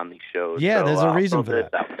soccer on these shows. Yeah, so, there's a reason for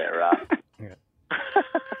that. Out there.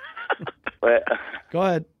 But, go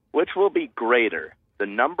ahead. Which will be greater? The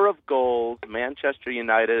number of goals Manchester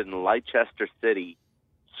United and Leicester City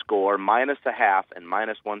score -0.5 and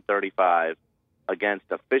minus 135 against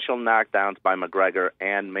official knockdowns by McGregor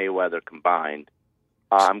and Mayweather combined.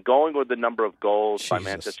 I'm going with the number of goals by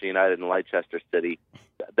Manchester United and Leicester City.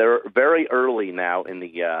 They're very early now in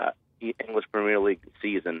the English Premier League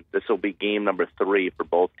season. This will be game number 3 for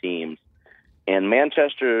both teams. And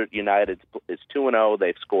Manchester United is 2-0.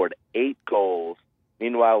 They've scored 8 goals.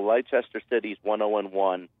 Meanwhile, Leicester City's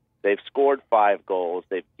 1-0-1. They've scored 5 goals.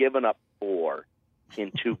 They've given up 4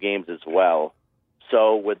 in 2 games as well.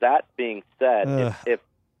 So with that being said, if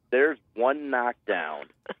there's one knockdown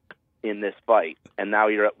in this fight, and now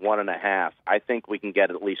you're at 1.5, I think we can get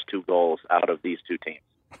at least 2 goals out of these two teams.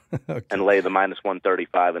 Okay. And lay the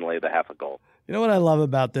 -135 and lay the half a goal. You know what I love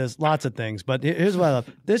about this? Lots of things, but here's what I love.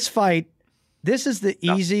 This fight, this is the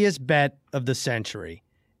easiest bet of the century.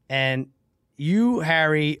 And you,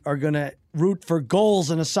 Harry, are going to root for goals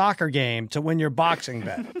in a soccer game to win your boxing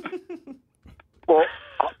bet. Well,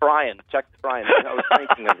 Brian, I was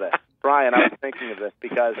thinking of this. Brian, I was thinking of this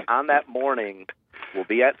because on that morning, we'll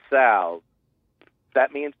be at Sal's.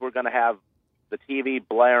 That means we're going to have the TV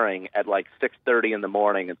blaring at like 6:30 in the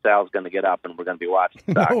morning, and Sal's going to get up, and we're going to be watching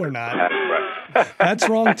soccer. No, we're not. That's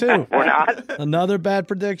wrong, too. We're not? Another bad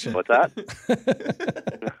prediction. What's that?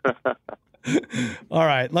 All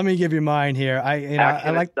right, let me give you mine here. I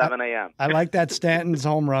like 7 a.m. I like that Stanton's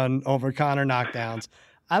home run over Connor knockdowns.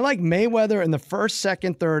 I like Mayweather in the first,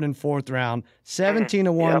 second, third, and fourth round,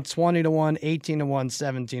 17-1, 20-1, 18-1,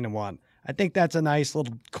 17-1. I think that's a nice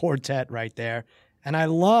little quartet right there. And I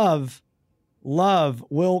love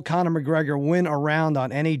will Conor McGregor win a round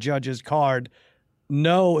on any judge's card?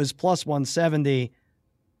 No is +170.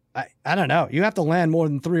 I don't know. You have to land more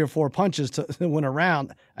than 3 or 4 punches to win a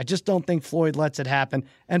round. I just don't think Floyd lets it happen.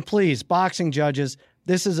 And please, boxing judges,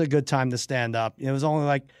 this is a good time to stand up. It was only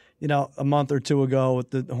like, a month or 2 ago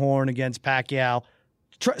with the horn against Pacquiao.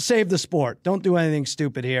 Save the sport. Don't do anything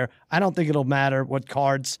stupid here. I don't think it'll matter what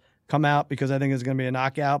cards come out because I think it's going to be a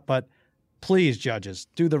knockout. But please, judges,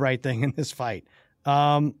 do the right thing in this fight.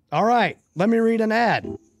 All right, let me read an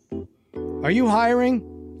ad. Are you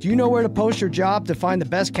hiring? Do you know where to post your job to find the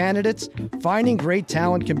best candidates? Finding great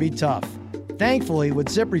talent can be tough. Thankfully, with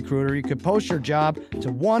ZipRecruiter, you can post your job to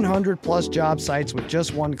 100-plus job sites with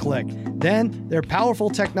just one click. Then, their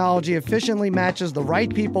powerful technology efficiently matches the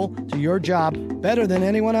right people to your job better than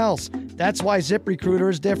anyone else. That's why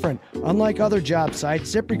ZipRecruiter is different. Unlike other job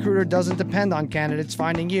sites, ZipRecruiter doesn't depend on candidates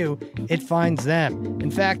finding you, it finds them.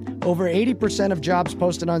 In fact, over 80% of jobs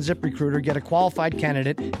posted on ZipRecruiter get a qualified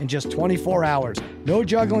candidate in just 24 hours. No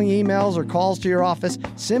juggling emails or calls to your office.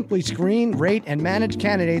 Simply screen, rate, and manage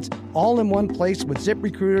candidates all in one place with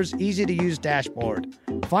ZipRecruiter's easy-to-use dashboard.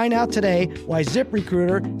 Find out today why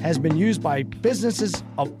ZipRecruiter has been used by businesses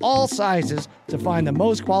of all sizes to find the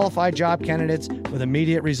most qualified job candidates with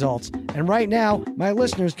immediate results. And right now, my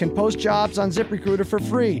listeners can post jobs on ZipRecruiter for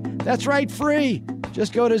free. That's right, free!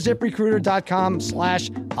 Just go to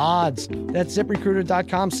ZipRecruiter.com/odds. That's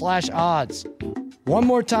ZipRecruiter.com/odds. One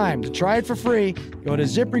more time, to try it for free, go to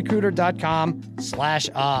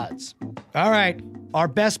ZipRecruiter.com/odds. All right, our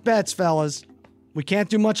best bets, fellas. We can't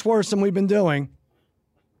do much worse than we've been doing.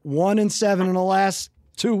 1-7 in the last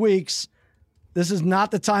 2 weeks. This is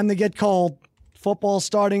not the time to get cold. Football's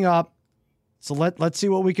starting up. So let's see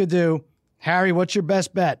what we could do. Harry, what's your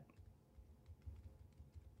best bet?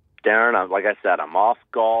 Darren, like I said, I'm off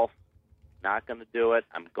golf. Not going to do it.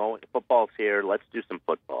 I'm going. Football's here. Let's do some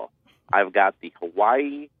football. I've got the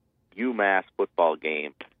Hawaii UMass football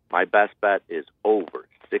game. My best bet is over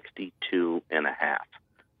 62.5.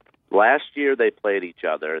 Last year they played each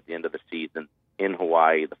other at the end of the season in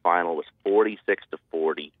Hawaii. The final was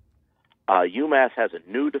 46-40. UMass has a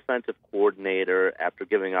new defensive coordinator after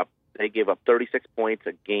they gave up 36 points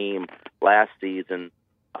a game last season.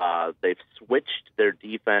 They've switched their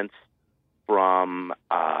defense from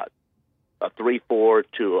a 3-4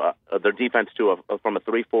 to their defense from a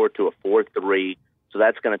 3-4 to a 4-3. So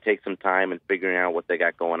that's going to take some time in figuring out what they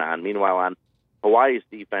got going on. Meanwhile, on Hawaii's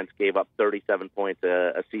defense gave up 37 points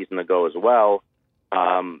a season ago as well.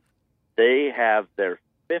 They have their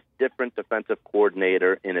 5th different defensive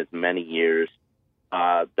coordinator in as many years.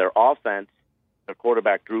 Their offense, their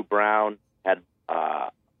quarterback Drew Brown had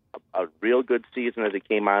a real good season as he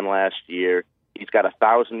came on last year. He's got a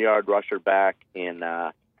 1,000-yard rusher back in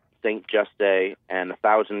St. Juste and a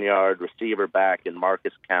 1,000-yard receiver back in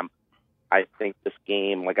Marcus Kemp. I think this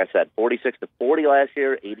game, like I said, 46-40 last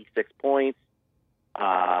year, 86 points.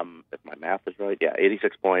 If my math is right,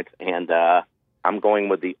 86 points. And I'm going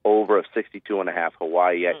with the over of 62.5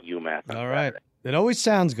 Hawaii at UMass. All right. It always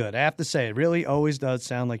sounds good. I have to say, it really always does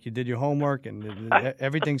sound like you did your homework and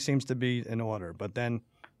everything seems to be in order. But then,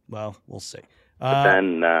 well, we'll see.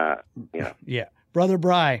 Yeah. Brother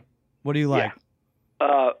Bry, what do you like?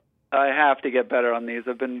 Yeah. I have to get better on these.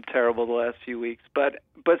 I've been terrible the last few weeks. But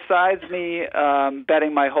besides me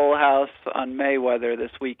betting my whole house on Mayweather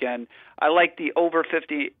this weekend, I like the over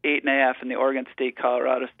 58.5 in the Oregon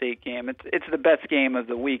State-Colorado State game. It's the best game of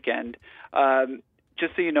the weekend.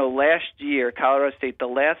 Just so you know, last year, Colorado State, the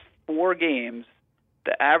last 4 games,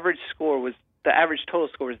 the average score was the average total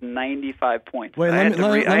score was 95 points. Wait, let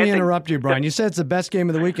me interrupt you, Brian. You said it's the best game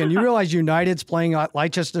of the weekend. You realize United's playing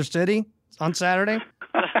Leicester City on Saturday?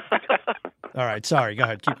 All right, sorry. Go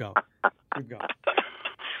ahead. Keep going.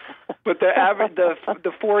 But the average, the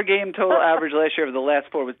 4-game total average last year of the last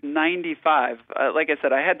 4 was 95. Like I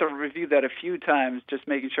said, I had to review that a few times, just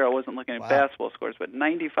making sure I wasn't looking at basketball scores. But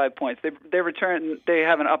 95 points. They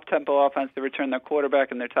have an up-tempo offense. They return their quarterback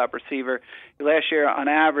and their top receiver. Last year, on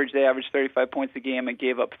average, they averaged 35 points a game and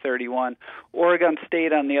gave up 31. Oregon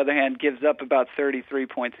State, on the other hand, gives up about 33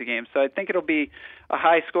 points a game. So I think it'll be a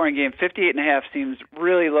high-scoring game. 58.5 seems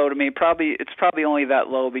really low to me. It's probably only that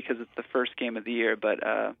low because it's the first game of the year, but.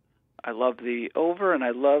 I love the over, and I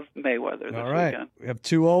love Mayweather this All right. weekend. We have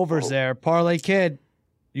 2 overs there. Parlay Kid,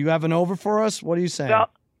 you have an over for us? What are you saying? Well,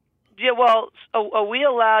 are we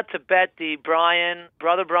allowed to bet the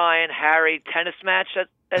Brother Brian, Harry tennis match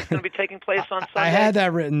that's going to be taking place on Sunday? I had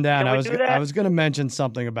that written down. I was going to mention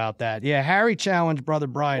something about that. Yeah, Harry challenged Brother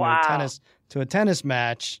Brian to a tennis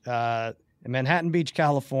match in Manhattan Beach,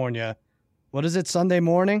 California. What is it, Sunday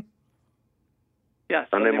morning? Yeah,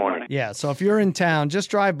 Sunday morning. Yeah, so if you're in town, just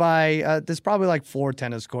drive by. There's probably like 4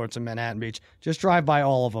 tennis courts in Manhattan Beach. Just drive by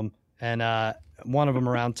all of them, and one of them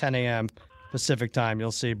around 10 a.m. Pacific time,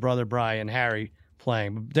 you'll see Brother Brian and Harry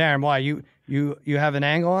playing. Darren, why you have an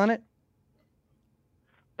angle on it?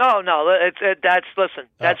 No.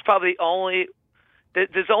 That's probably only.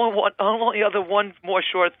 There's only other one more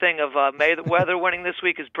short thing of Mayweather winning this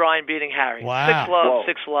week is Brian beating Harry. Wow.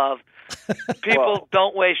 6 love. People,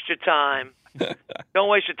 don't waste your time. Don't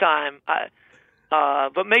waste your time.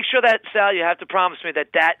 But make sure that, Sal, you have to promise me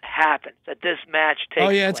that happens, that this match takes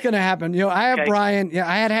place. It's going to happen. I have Brian. Yeah,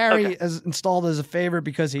 I had Harry installed as a favorite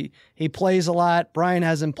because he plays a lot. Brian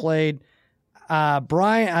hasn't played.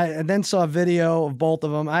 Brian, I then saw a video of both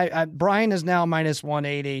of them. Brian is now minus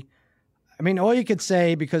 180. I mean, all you could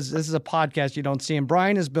say, because this is a podcast, you don't see him.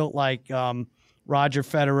 Brian is built like Roger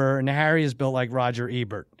Federer, and Harry is built like Roger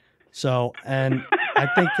Ebert. So, and I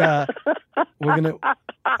think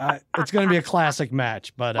it's gonna be a classic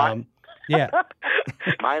match. But yeah,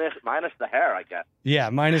 minus the hair, I guess. Yeah,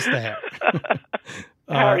 minus the hair.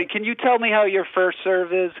 Harry, can you tell me how your first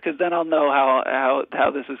serve is? Because then I'll know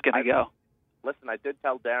how this is gonna go. Listen, I did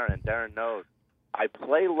tell Darren, and Darren knows. I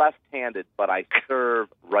play left-handed, but I serve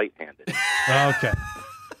right-handed. Okay.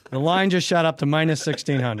 The line just shot up to minus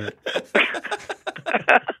 1,600.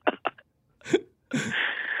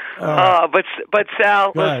 But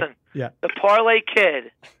Sal, listen. Yeah. The Parlay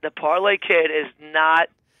Kid is not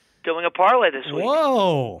doing a parlay this week.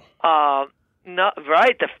 Whoa. No,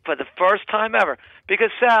 right, for the first time ever.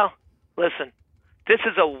 Because Sal, listen, this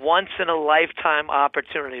is a once-in-a-lifetime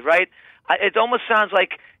opportunity, right? It almost sounds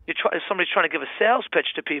like somebody's trying to give a sales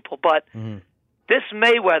pitch to people, but this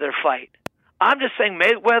Mayweather fight, I'm just saying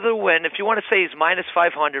Mayweather win. If you want to say he's minus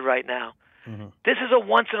 500 right now, this is a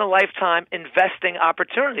once-in-a-lifetime investing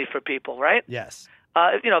opportunity for people, right? Yes.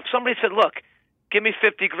 If somebody said, look, give me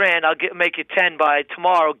 $50,000, I'll make you 10 by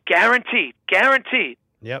tomorrow, guaranteed.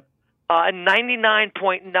 Yep. And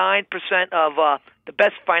 99.9% of the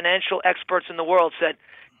best financial experts in the world said,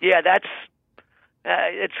 yeah,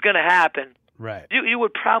 it's going to happen. Right. You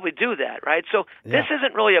would probably do that, right? So this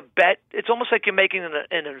isn't really a bet. It's almost like you're making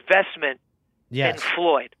an investment in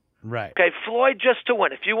Floyd. Right. Okay, Floyd just to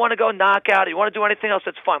win. If you want to go knockout, if you want to do anything else,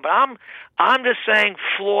 that's fine. But I'm just saying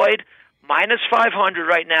Floyd minus 500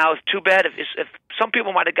 right now is too bad. If some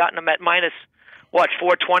people might have gotten him at minus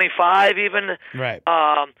 425 even. Right.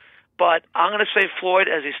 But I'm going to say Floyd,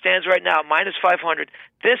 as he stands right now, minus 500.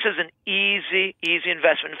 This is an easy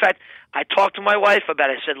investment. In fact, I talked to my wife about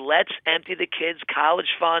it. I said, let's empty the kids' college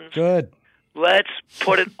funds. Good. Let's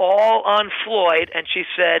put it all on Floyd. And she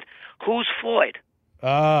said, who's Floyd?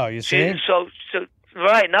 Oh, you see? So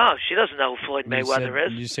right, no, she doesn't know who Floyd Mayweather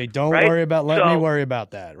is. You say, don't worry about, let me worry about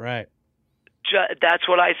that, right? That's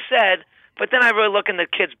what I said. But then I really look in the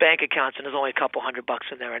kids' bank accounts, and there's only a couple $100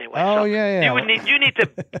 in there anyway. Oh, so yeah. You need to,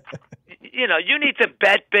 you need to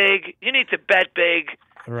bet big. You need to bet big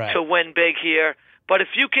to win big here. But if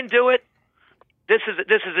you can do it, this is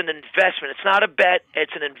an investment. It's not a bet.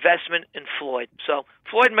 It's an investment in Floyd. So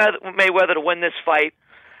Floyd Mayweather to win this fight.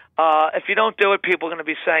 If you don't do it, people are going to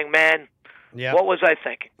be saying, man, what was I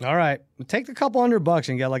thinking? All right. Take the couple $100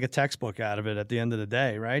 and get like a textbook out of it at the end of the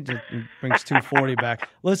day, right? It brings 240 back.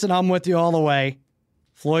 Listen, I'm with you all the way.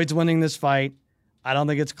 Floyd's winning this fight. I don't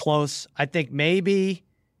think it's close. I think maybe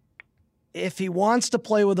if he wants to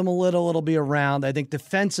play with him a little, it'll be a round. I think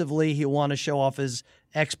defensively he'll want to show off his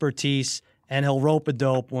expertise, and he'll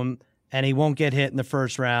rope-a-dope him, and he won't get hit in the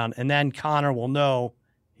first round. And then Conor will know.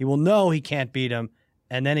 He will know he can't beat him,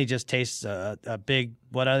 and then he just tastes a big,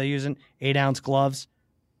 what are they using? 8-ounce gloves.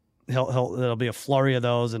 There'll be a flurry of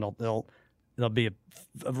those, and it'll be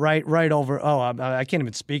right over. Oh, I can't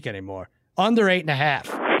even speak anymore. Under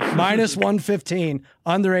 8.5, minus 115,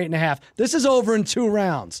 under 8.5. This is over in 2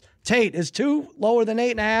 rounds. Tate, is 2 lower than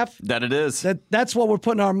 8.5? That it is. That's what we're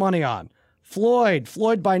putting our money on. Floyd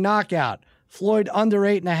by knockout. Floyd under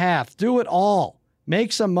 8.5. Do it all.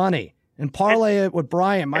 Make some money and parlay it with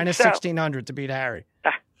Brian minus 1,600 to beat Harry.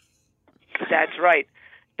 That's right.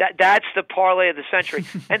 That's the parlay of the century.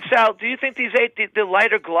 And Sal, do you think these the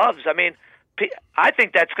lighter gloves? I mean, I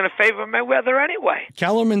think that's going to favor Mayweather anyway.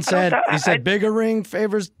 Kellerman said bigger ring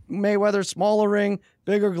favors Mayweather, smaller ring,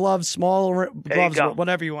 bigger gloves, smaller gloves,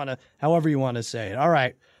 whatever you want to, however you want to say it. All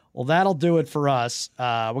right. Well, that'll do it for us.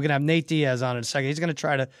 We're going to have Nate Diaz on in a second. He's going to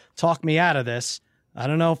try to talk me out of this. I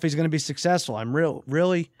don't know if he's going to be successful. I'm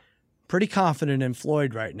really pretty confident in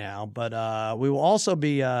Floyd right now, but we will also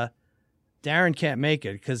be Darren can't make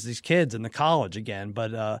it because these kids in the college again,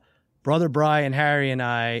 but Brother Brian, Harry, and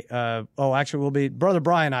I, Brother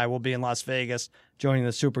Brian and I will be in Las Vegas joining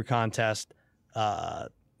the Super Contest at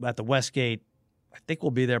the Westgate. I think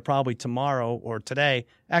we'll be there probably tomorrow or today.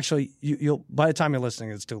 Actually, you'll by the time you're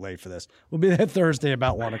listening, it's too late for this. We'll be there Thursday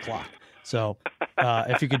about 1 o'clock. So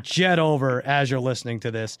if you could jet over as you're listening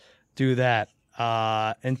to this, do that.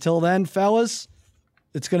 Until then, fellas,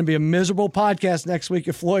 it's going to be a miserable podcast next week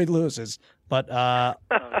if Floyd loses. But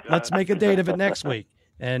let's make a date of it next week.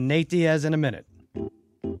 And Nate Diaz in a minute.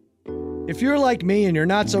 If you're like me and you're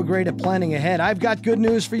not so great at planning ahead, I've got good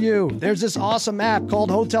news for you. There's this awesome app called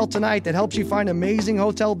Hotel Tonight that helps you find amazing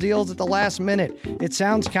hotel deals at the last minute. It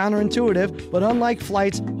sounds counterintuitive, but unlike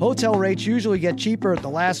flights, hotel rates usually get cheaper at the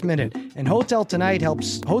last minute. And Hotel Tonight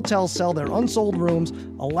helps hotels sell their unsold rooms,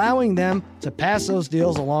 allowing them to pass those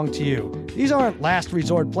deals along to you. These aren't last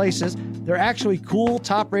resort places. They're actually cool,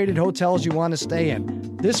 top-rated hotels you want to stay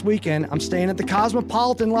in. This weekend, I'm staying at the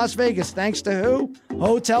Cosmopolitan in Las Vegas, thanks to who?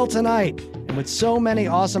 Hotel Tonight. And with so many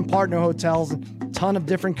awesome partner hotels and a ton of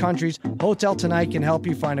different countries, Hotel Tonight can help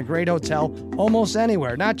you find a great hotel almost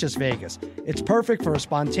anywhere, not just Vegas. It's perfect for a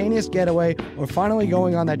spontaneous getaway or finally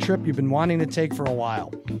going on that trip you've been wanting to take for a while.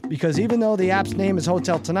 Because even though the app's name is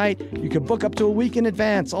Hotel Tonight, you can book up to a week in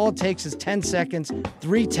advance. All it takes is 10 seconds,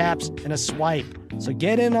 3 taps, and a swipe. So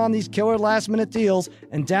get in on these killer last-minute deals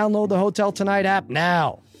and download the Hotel Tonight app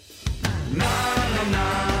now.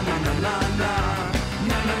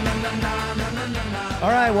 All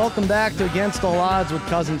right, welcome back to Against All Odds with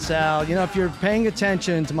Cousin Sal. You know, if you're paying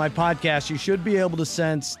attention to my podcast, you should be able to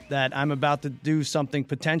sense that I'm about to do something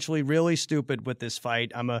potentially really stupid with this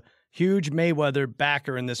fight. I'm a huge Mayweather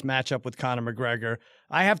backer in this matchup with Conor McGregor.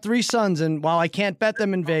 I have 3 sons, and while I can't bet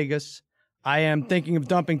them in Vegas, I am thinking of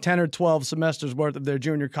dumping 10 or 12 semesters worth of their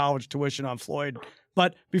junior college tuition on Floyd.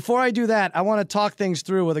 But before I do that, I want to talk things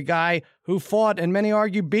through with a guy who fought and many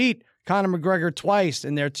argue beat Conor McGregor twice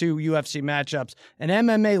in their 2 UFC matchups, an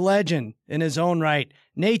MMA legend in his own right.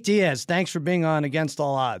 Nate Diaz, thanks for being on Against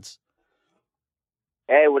All Odds.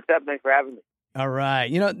 Hey, what's up? Thanks for having me. All right.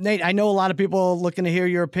 You know, Nate, I know a lot of people are looking to hear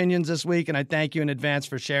your opinions this week, and I thank you in advance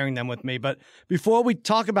for sharing them with me. But before we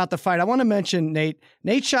talk about the fight, I want to mention Nate.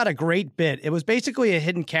 Nate shot a great bit. It was basically a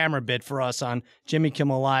hidden camera bit for us on Jimmy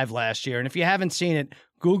Kimmel Live last year. And if you haven't seen it,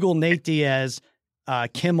 Google Nate Diaz,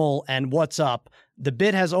 Kimmel, and What's Up. The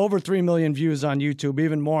bit has over 3 million views on YouTube,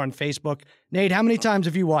 even more on Facebook. Nate, how many times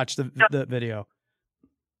have you watched the video?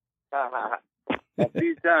 A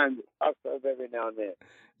few times. I'll sub every now and then.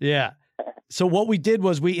 Yeah. So what we did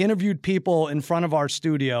was we interviewed people in front of our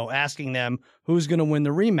studio asking them who's going to win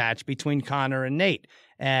the rematch between Conor and Nate.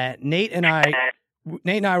 Nate and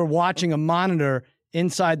I were watching a monitor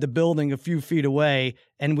inside the building a few feet away,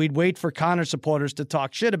 and we'd wait for Conor supporters to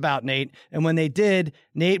talk shit about Nate. And when they did,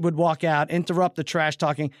 Nate would walk out, interrupt the trash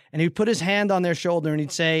talking, and he'd put his hand on their shoulder and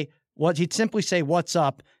he'd simply say, "What's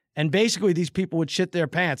up?" And basically these people would shit their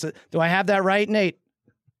pants. Do I have that right, Nate?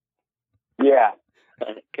 Yeah.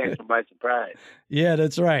 Came to my surprise. Yeah,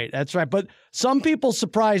 that's right. That's right. But some people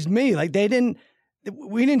surprised me. Like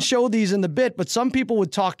we didn't show these in the bit, but some people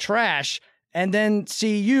would talk trash and then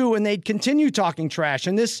see you and they'd continue talking trash.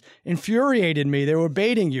 And this infuriated me. They were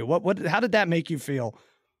baiting you. How did that make you feel?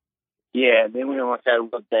 Yeah, then we almost had to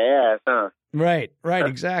whip their ass, huh? Right,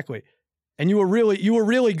 exactly. And you were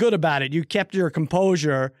really good about it. You kept your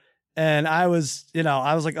composure. And I was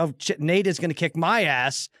like, oh, shit, Nate is going to kick my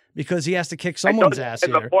ass because he has to kick someone's ass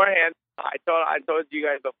here. Beforehand, I told you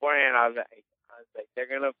guys beforehand, I was like, they're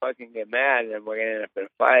going to fucking get mad and we're going to end up in a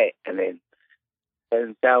fight. And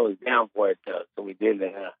then Sal was down for it, though, so we did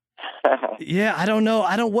it. Yeah, I don't know.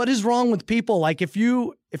 What is wrong with people? Like if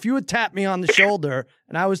you had tapped me on the shoulder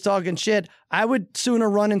and I was talking shit, I would sooner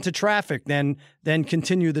run into traffic than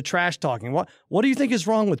continue the trash talking. What do you think is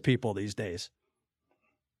wrong with people these days?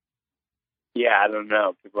 Yeah, I don't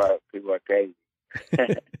know. People are crazy.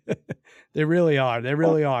 They really are. They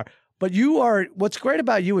really are. But what's great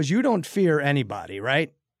about you is you don't fear anybody,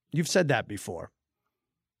 right? You've said that before.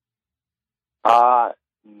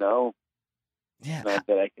 No. Yeah. Not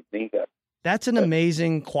that I can think of. That's an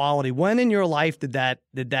amazing quality. When in your life did that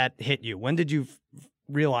hit you? When did you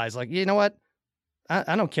realize, like, you know what?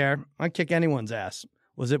 I don't care. I kick anyone's ass.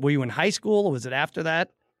 Were you in high school or was it after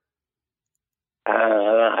that?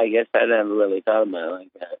 I guess I never really thought about it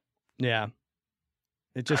like that. Yeah.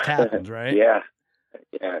 It just happens, right? Yeah.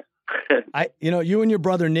 You and your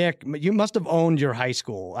brother Nick, you must have owned your high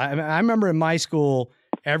school. I remember in my school,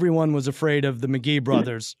 everyone was afraid of the McGee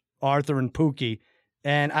brothers, Arthur and Pookie.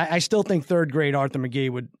 And I still think third grade Arthur McGee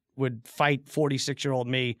would fight 46-year-old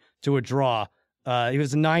me to a draw. He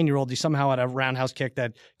was a 9-year-old. He somehow had a roundhouse kick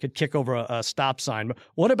that could kick over a stop sign. But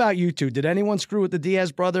what about you two? Did anyone screw with the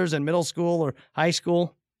Diaz brothers in middle school or high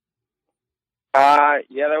school? Yeah,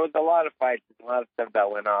 there was a lot of fights and a lot of stuff that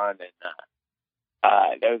went on,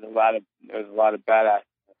 and there was a lot of bad acts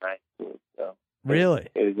in high school. So really,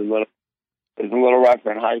 it was a little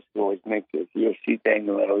rougher in high school, which makes the UFC thing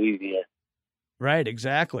a little easier. Right,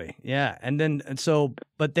 exactly. Yeah,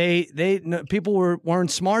 but people weren't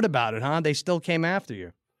smart about it, huh? They still came after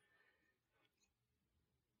you.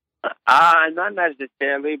 Not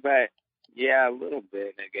necessarily, but yeah, a little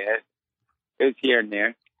bit, I guess. It was here and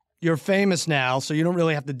there. You're famous now, so you don't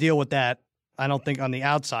really have to deal with that, I don't think, on the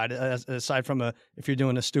outside, aside from if you're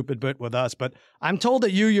doing a stupid bit with us. But I'm told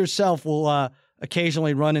that you yourself will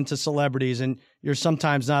occasionally run into celebrities, and you're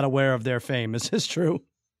sometimes not aware of their fame. Is this true?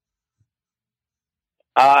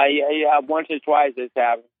 Yeah, once or twice it's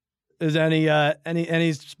happened. Is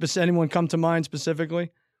anyone come to mind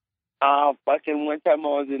specifically? Fucking one time I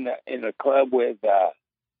was in a club with a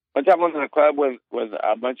bunch of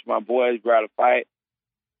my boys. We were at a fight,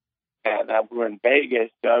 and we were in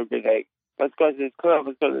Vegas. So I was like, let's go to this club.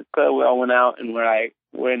 We all went out, and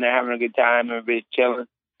we're in there having a good time. Everybody's chilling,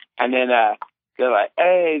 and then they're like,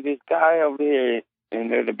 "Hey, this guy over here." And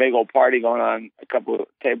there's a big old party going on a couple of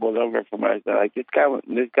tables over from us. They're like, this guy's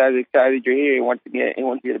excited you're here. He wants to get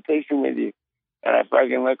a picture with you. And I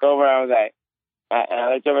fucking look over. I was like,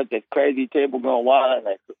 I looked over at this crazy table going wild. I'm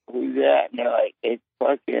like, who's that? And they're like, it's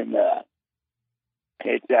fucking,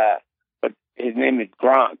 but his name is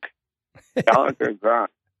Gronk. Gronk.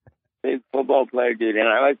 Big football player, dude. And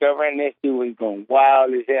I looked over and this dude was going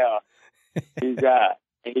wild as hell. He's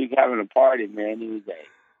having a party, man. He was like,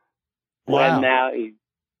 wow. And now he's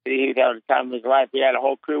having the time of his life. He had a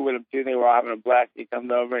whole crew with him too. They were all having a blast. He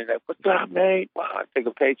comes over and he's like, "What's up, mate?" Wow, I took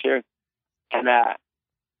a picture, and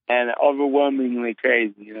overwhelmingly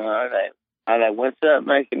crazy. You know, I was like, "What's up?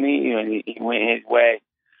 Nice to meet you." And he went his way,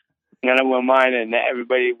 and I went mine. And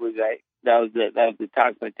everybody was like, "That was the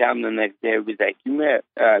talk of the town." The next day, it was like, "You met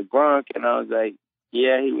Gronk?" And I was like,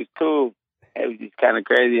 "Yeah, he was cool." It was just kind of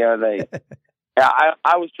crazy. I was like, yeah,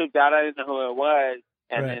 I was tripped out. I didn't know who it was.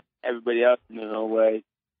 And then everybody else knew who it was.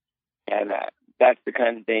 And that's the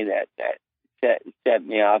kind of thing that set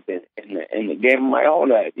me off in the game. I'm like,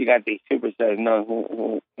 hold up, you got these superstars know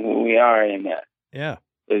who we are. And yeah.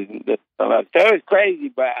 So it was crazy,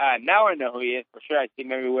 but now I know who he is for sure. I see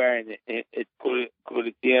him everywhere, and it's cool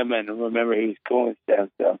to see him and remember he was cool and stuff.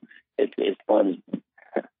 So it's funny.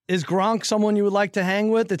 Is Gronk someone you would like to hang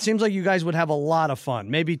with? It seems like you guys would have a lot of fun.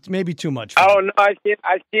 Maybe too much fun. Oh no, I've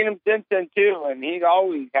seen him since then too, and he's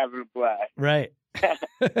always having a blast. Right.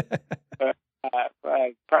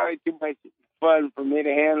 Probably too much fun for me to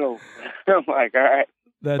handle. I'm like, all right.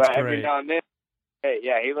 That's but great. Every now and then, hey,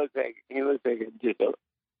 yeah, he looks like just a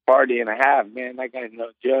party and a half, man. That guy's no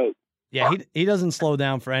joke. Yeah, he doesn't slow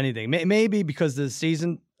down for anything. Maybe because the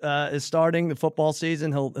season is starting, the football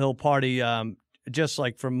season, he'll party. Just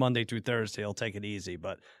like from Monday through Thursday, he'll take it easy.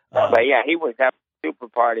 But yeah, he was having a super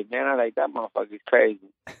party, man. I like that motherfucker's crazy.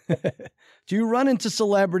 Do you run into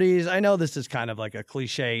celebrities? I know this is kind of like a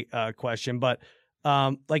cliche question, but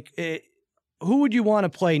who would you want to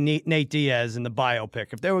play Nate Diaz in the biopic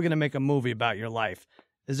if they were going to make a movie about your life?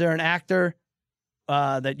 Is there an actor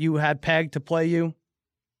that you had pegged to play you?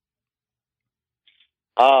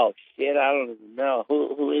 Oh shit, I don't even know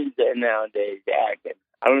who is there nowadays acting.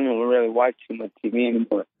 I don't even really watch too much TV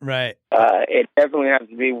anymore. Right. It definitely has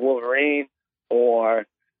to be Wolverine or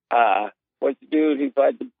what's the dude who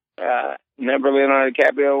fought remember Leonardo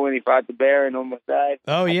DiCaprio when he fought the bear and almost died?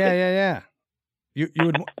 Oh yeah. You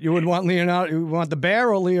would want Leonardo? You would want the Bear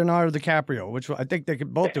or Leonardo DiCaprio? Which one? I think they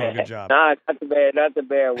could both do a good job. Nah, not the Bear. Not the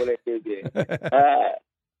Bear. What I do good.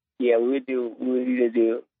 Yeah, we need to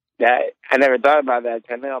do that. I never thought about that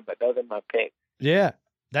till now, but those are my picks. Yeah,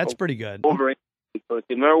 that's pretty good. Wolverine.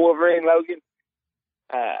 Remember Wolverine, Logan?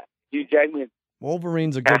 Hugh Jackman.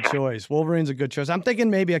 Wolverine's a good choice. Wolverine's a good choice. I'm thinking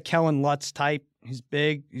maybe a Kellen Lutz type. He's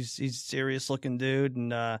big. He's serious looking dude,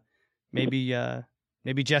 and maybe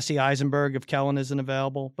Jesse Eisenberg if Kellen isn't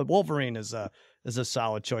available. But Wolverine is a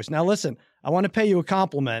solid choice. Now listen, I want to pay you a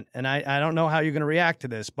compliment, and I don't know how you're going to react to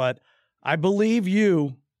this, but I believe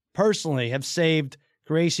you personally have saved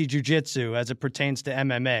Gracie Jiu-Jitsu as it pertains to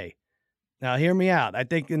MMA. Now hear me out. I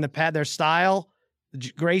think in the past their style,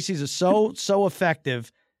 Gracie's is so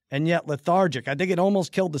effective and yet lethargic. I think it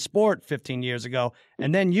almost killed the sport 15 years ago.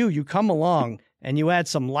 And then you come along and you add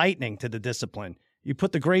some lightning to the discipline. You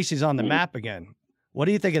put the Gracies on the map again. What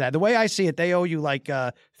do you think of that? The way I see it, they owe you like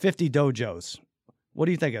 50 dojos. What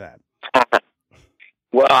do you think of that?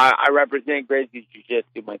 Well, I represent Gracie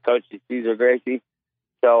Jiu-Jitsu. My coach is Cesar Gracie.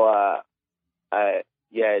 So,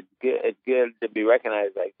 yeah, it's good to be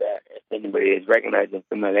recognized like that. If anybody is recognizing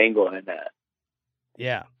from that angle, and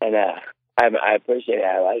I appreciate it.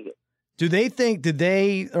 I like it. Did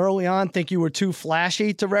they early on think you were too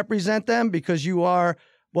flashy to represent them? Because you are,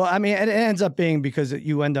 well, I mean, it ends up being because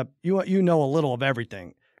you end up, you know a little of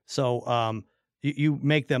everything. So you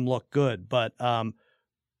make them look good. But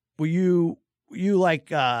were you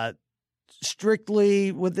like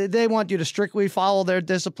strictly, did they want you to strictly follow their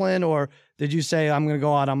discipline, or did you say, I'm going to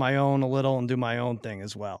go out on my own a little and do my own thing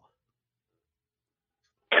as well?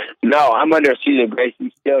 No, I'm under Cesar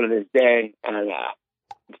Gracie still to this day, and I'm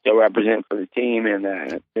still representing for the team, and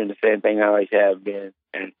doing the same thing I always have been.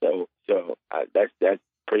 And so that's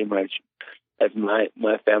pretty much, that's my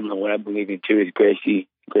family. What I believe in too is Gracie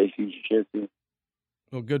Jiu-Jitsu.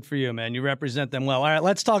 Well, good for you, man. You represent them well. All right,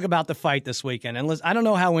 let's talk about the fight this weekend. And I don't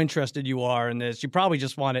know how interested you are in this. You probably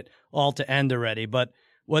just want it all to end already. But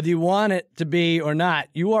whether you want it to be or not,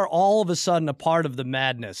 you are all of a sudden a part of the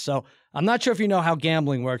madness. So I'm not sure if you know how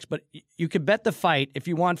gambling works, but you could bet the fight. If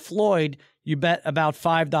you want Floyd, you bet about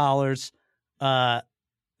 $5.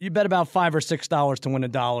 You bet about $5 or $6 to win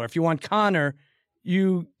 $1. If you want Conor,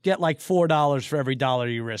 you get like $4 for every dollar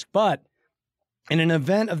you risk. But in an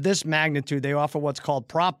event of this magnitude, they offer what's called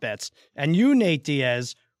prop bets. And you, Nate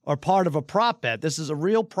Diaz, are part of a prop bet. This is a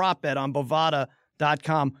real prop bet on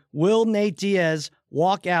Bovada.com. Will Nate Diaz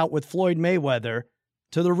walk out with Floyd Mayweather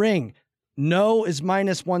to the ring? No is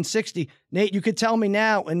minus 160. Nate, you could tell me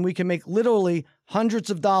now, and we can make literally hundreds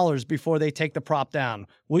of dollars before they take the prop down.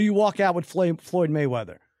 Will you walk out with Floyd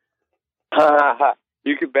Mayweather?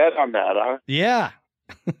 You could bet on that, huh? Yeah.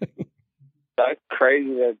 That's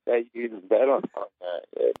crazy that you can bet on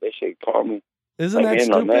that. They should call me. Isn't that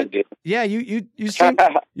stupid? Yeah, you seem,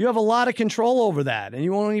 you have a lot of control over that, and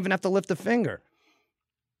you won't even have to lift a finger.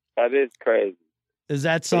 That is crazy. Is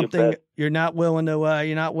that something you're not willing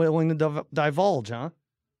to divulge, huh?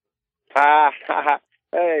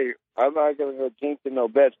 Hey, I'm not gonna go jinxing no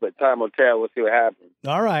bets, but time will tell. We'll see what happens.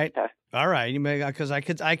 All right. You may, because I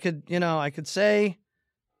could say,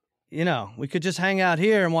 we could just hang out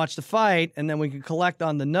here and watch the fight, and then we could collect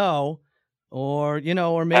on the no, or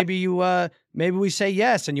maybe maybe we say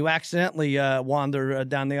yes, and you accidentally wander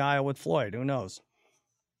down the aisle with Floyd. Who knows?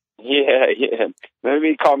 Yeah.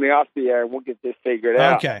 Maybe call me off the air and we'll get this figured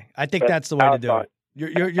out. Okay, I think that's the way to do it.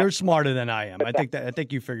 You're smarter than I am. I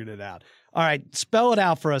think you figured it out. All right, spell it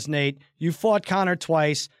out for us, Nate. You fought Conor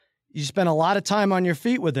twice. You spent a lot of time on your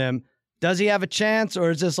feet with him. Does he have a chance,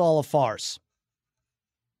 or is this all a farce?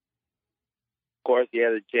 Of course, he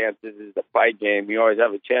has a chance. This is the fight game. You always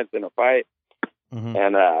have a chance in a fight,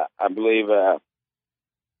 and I believe there's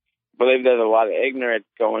a lot of ignorance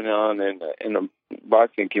going on in the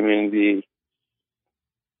boxing community.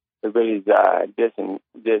 Everybody's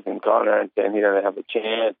dissing Conor and saying he doesn't have a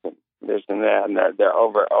chance and this and that, and they're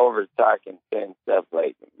over talking, saying stuff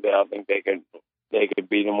like they all think they could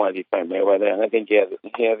beat him while he fight Mayweather, and I think he has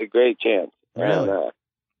a great chance. Really? And,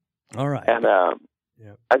 all right. And I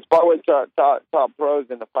spar with top pros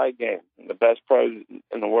in the fight game, the best pros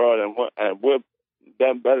in the world, and we're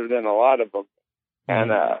done better than a lot of them.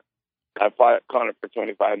 And I fought Conor for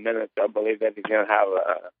 25 minutes. I believe that he's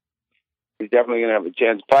definitely going to have a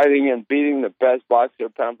chance fighting and beating the best boxer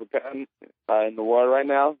pound for pound in the world right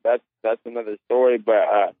now. That's another story, but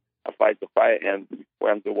I fight the fight, and we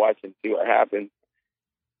have to watch and see what happens,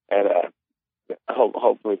 and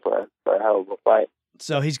hopefully for a hell of a fight.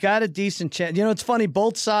 So he's got a decent chance. It's funny.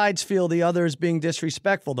 Both sides feel the other is being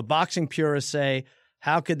disrespectful. The boxing purists say,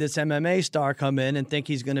 how could this MMA star come in and think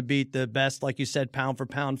he's going to beat the best, like you said, pound for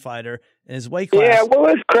pound fighter in his weight class? Yeah, well,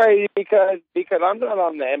 it's crazy because I'm not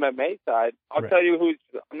on the MMA side. I'll tell you who's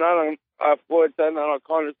I'm not on Floyd's side, not on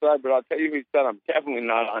Conor's side, but I'll tell you whose side I'm definitely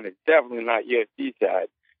not on. It's definitely not UFC side.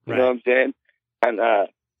 You know what I'm saying?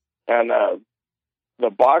 And the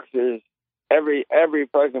boxers, every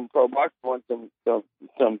fucking pro boxer wants some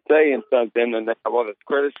say in something, and they have all this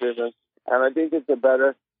criticism. And I think it's a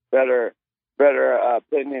better opinion.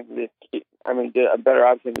 A better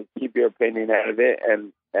option to keep your opinion out of it,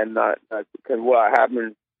 and not because what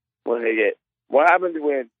happens when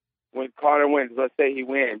Conor wins? Let's say he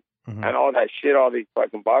wins, and all that shit, all these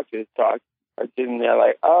fucking boxers talk are sitting there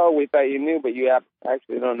like, oh, we thought you knew, but you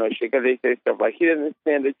actually don't know shit, because they say stuff like he doesn't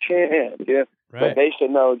stand a chance. You know? Right. But they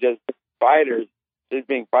should know, just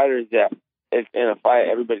being fighters, that if in a fight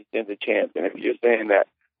everybody stands a chance, and if you're saying that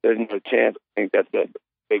there's no chance, I think that's a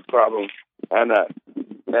big problem. And the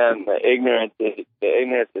ignorance is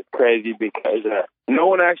crazy, because no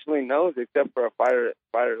one actually knows except for a fighter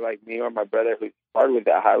like me or my brother who's sparred with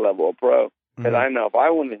that high level pro. Because I know if I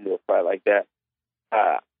went into a fight like that,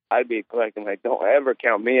 I'd be collecting like, don't ever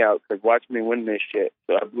count me out, because watch me win this shit.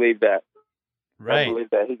 So I believe that. Right. I believe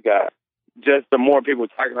that he's got, just the more people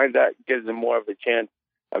talking like that gives him more of a chance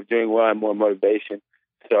of doing well and more motivation.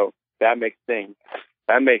 So that makes things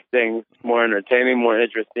more entertaining, more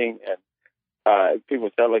interesting, and if people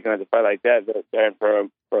start looking at the fight like that, they're in for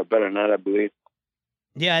a better night, I believe.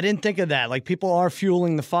 Yeah, I didn't think of that. Like, people are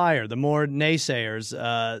fueling the fire. The more naysayers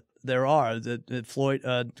there are, that Floyd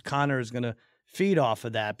Conor is going to feed off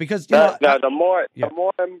of that, because the more people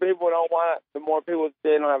don't want it, the more people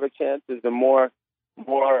say they don't have a chance, is the more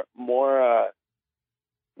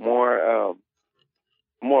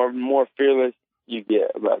fearless you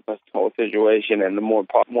get about this whole situation, and the more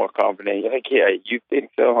confident you're like, yeah, you think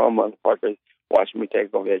so, huh, motherfuckers? Watch me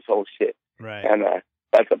take over this whole shit. Right. And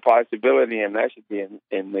that's a possibility, and that should be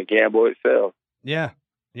in the gamble itself. Yeah,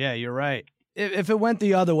 you're right. If it went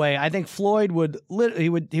the other way, I think Floyd would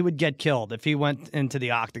get killed if he went into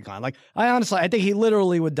the octagon. Like, I think he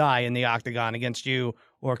literally would die in the octagon against you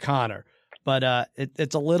or Conor. But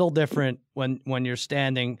it's a little different when you're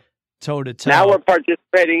standing toe to toe. Now we're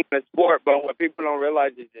participating in the sport, but what people don't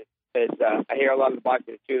realize is I hear a lot of the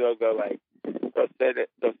boxers too. They'll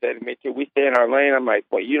say to me too, we stay in our lane. I'm like,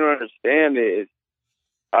 what you don't understand is,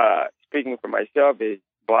 speaking for myself, is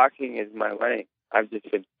boxing is my lane. I've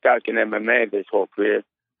just been stuck in MMA this whole career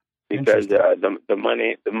because the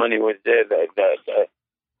money was there,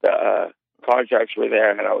 the contracts were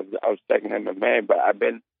there, and I was stuck in MMA. But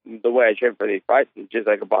the way I train for these fights is just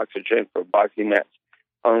like a boxer trains for a boxing match.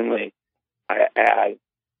 Only I add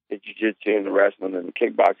the jiu-jitsu and the wrestling and the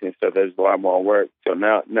kickboxing, so there's a lot more work. So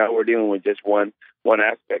now we're dealing with just one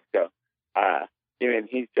aspect. So even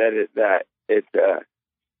he said it, that it's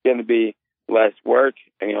going to be less work,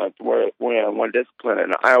 and we're on one discipline.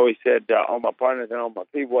 And I always said all my partners and all my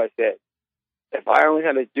people, I said, if I only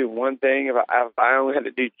had to do one thing, if I only had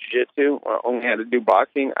to do jiu-jitsu or only had to do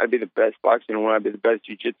boxing, I'd be the best boxer in the world. I'd be the best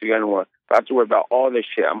jiu-jitsu guy in the world. If I have to worry about all this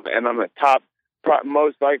shit, I'm the top.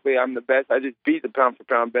 Most likely, I'm the best. I just beat the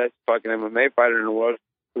pound-for-pound best fucking MMA fighter in the world,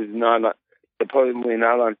 who's supposedly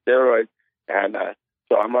not on steroids. And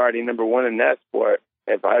so I'm already number one in that sport.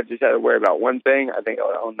 If I just had to worry about one thing, I think I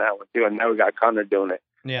would own that one too. And now we got Conor doing it.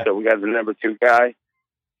 Yeah. So we got the number 2 guy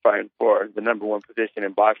fighting for the number 1 position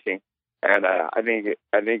in boxing. And I think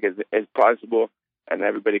it's possible. And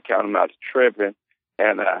everybody count him out to tripping.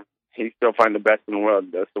 And he's still fighting the best in the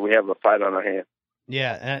world, though. So we have a fight on our hands.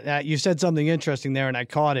 Yeah, you said something interesting there, and I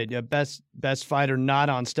caught it. Best fighter not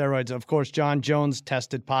on steroids. Of course, John Jones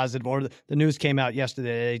tested positive, or the news came out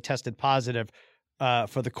yesterday that he tested positive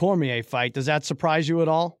for the Cormier fight. Does that surprise you at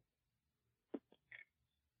all?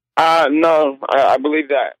 No, I believe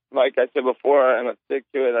that. Like I said before, and I stick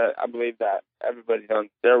to it, I believe that everybody's on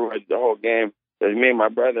steroids the whole game. There's me and my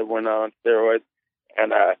brother were not on steroids,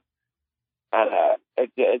 and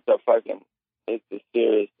it's a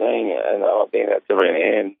serious thing, and I don't think that's ever going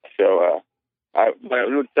to end. So,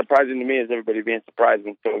 what's surprising to me is everybody being surprised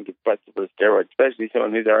when someone gets busted for steroids, especially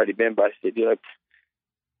someone who's already been busted. You're like,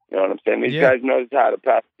 you know what I'm saying? These guys knows how to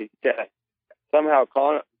pass these tests. Somehow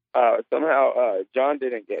John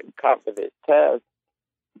didn't get caught for this test,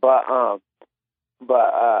 but I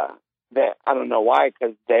don't know why,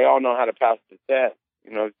 because they all know how to pass the test.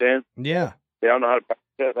 You know what I'm saying? Yeah. They don't know how to pass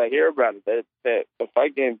the test. I hear about it. The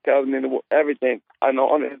fight game tells me everything I know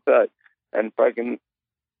on the inside, and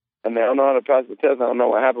they don't know how to pass the test. I don't know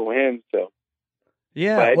what happened with him. So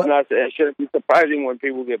yeah, but it shouldn't be surprising when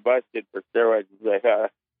people get busted for steroids. It's like,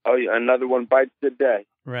 another one bites the dust.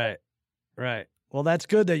 Right. Well, that's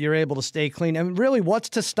good that you're able to stay clean. And really, what's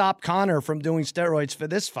to stop Conor from doing steroids for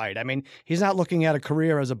this fight? I mean, he's not looking at a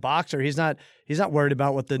career as a boxer. He's not worried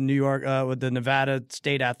about what the Nevada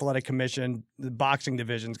State Athletic Commission, the boxing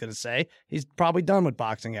division, is going to say. He's probably done with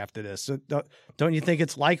boxing after this. So don't you think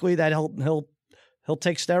it's likely that he'll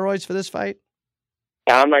take steroids for this fight?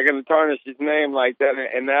 I'm not going to tarnish his name like that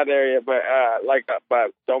in that area, but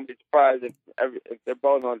don't be surprised if they're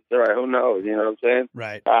both on steroids. Who knows? You know what I'm saying?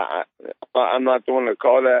 Right. I'm not the one to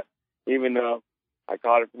call that, even though I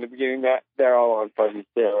called it from the beginning that they're all on fucking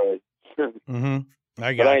steroids. Mm-hmm.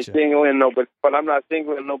 I But got I ain't singling nobody. But I'm not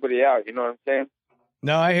singling nobody out. You know what I'm saying?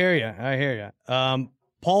 No, I hear you.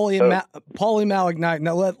 Paulie Malignaggi.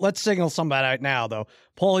 Now let's signal somebody out now, though.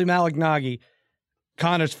 Paulie Malignaggi,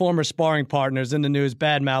 Conor's former sparring partners, in the news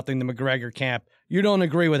bad-mouthing the McGregor camp. You don't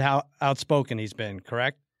agree with how outspoken he's been,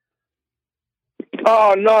 correct?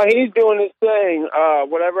 Oh, no, he's doing his thing.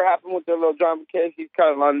 Whatever happened with the little drama case, he's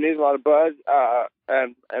cutting a lot of buzz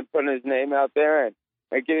and putting his name out there and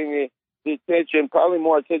getting the attention, probably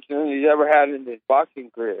more attention than he's ever had in his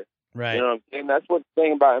boxing career. Right. You know what I'm saying? That's what the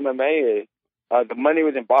thing about MMA is. The money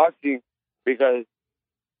was in boxing because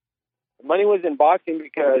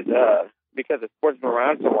the sport's been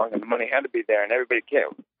around so long and the money had to be there and everybody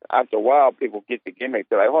can't. After a while, people get the gimmick.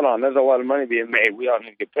 They're like, hold on, there's a lot of money being made. We all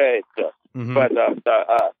need to get paid. So, Mm-hmm.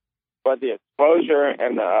 But the exposure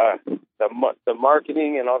and the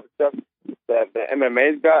marketing and all the stuff that the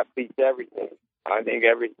MMA's got beats everything. I think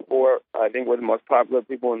every sport. I think we're the most popular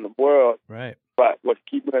people in the world. Right. But what's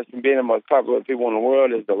keeping us from being the most popular people in the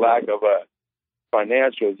world is the lack of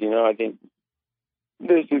financials. You know, I think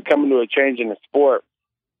this is coming to a change in the sport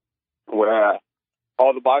where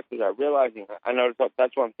all the boxers are realizing. I know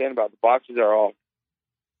that's what I'm saying about the boxers are all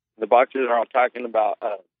talking about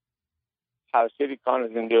how shitty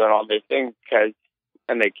Conor's been doing all these things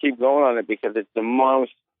and they keep going on it because it's the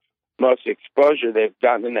most exposure they've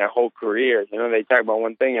gotten in their whole career. You know, they talk about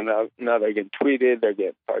one thing and now they're getting tweeted, they're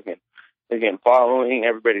getting following,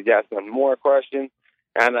 everybody's asking them more questions,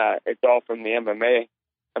 and it's all from the MMA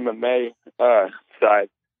side.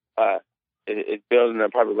 It's building their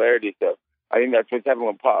popularity. So I think that's what's happening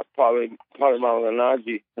with Paulie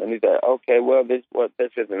Malignaggi. And he's like, okay, well, this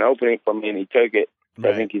is an opening for me, and he took it. So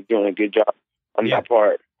Right. I think he's doing a good job on that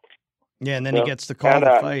part. Yeah, and then he gets to call the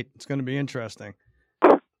fight. It's going to be interesting.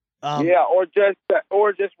 Or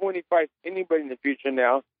just when he fights anybody in the future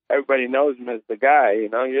now, everybody knows him as the guy. You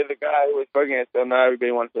know, you're the guy who was fucking it, so now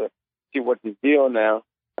everybody wants to see what's his deal now.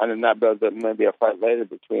 And then that builds up maybe a fight later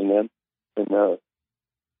between them. Who knows?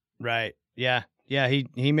 Right. Yeah. Yeah,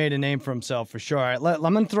 he made a name for himself for sure. All right,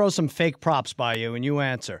 I'm going to throw some fake props by you, and you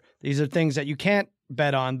answer. These are things that you can't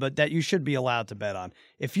bet on, but that you should be allowed to bet on.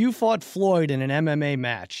 If you fought Floyd in an MMA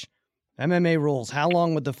match, MMA rules, how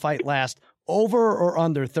long would the fight last? Over or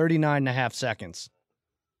under 39.5 seconds?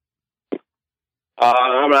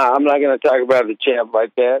 I'm not going to talk about the champ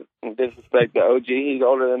like that and disrespect the OG. He's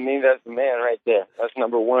older than me. That's the man right there. That's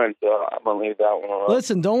number one. So I'm going to leave that one alone.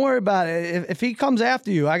 Listen, don't worry about it. If he comes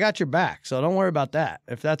after you, I got your back. So don't worry about that.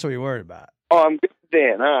 If that's what you're worried about. Oh, I'm good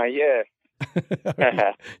then. Yeah.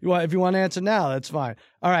 If you want to answer now, that's fine.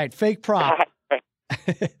 All right, fake prop.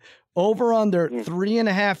 Over under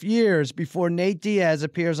 3.5 years before Nate Diaz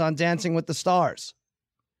appears on Dancing with the Stars.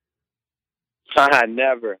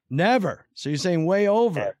 Never. Never. So you're saying way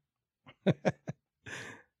over.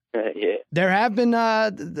 Yeah. There have been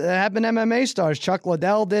MMA stars. Chuck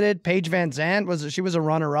Liddell did it. Paige Van Zandt she was a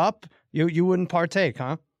runner up. You wouldn't partake,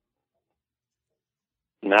 huh?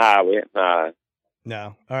 Nah.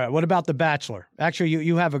 No. All right. What about The Bachelor? Actually,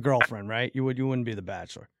 you have a girlfriend, right? You wouldn't be The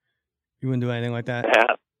Bachelor. You wouldn't do anything like that.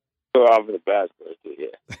 Yeah. Go off of The Bachelor,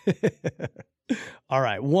 yeah. All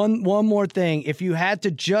right. One more thing. If you had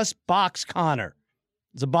to just box Conor,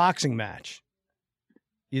 it's a boxing match.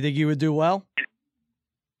 You think you would do well?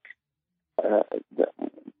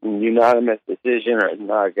 Unanimous decision or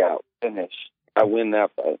knockout finish. I win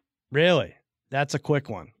that fight. Really? That's a quick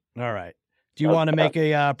one. All right. Do you want to make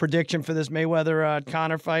a prediction for this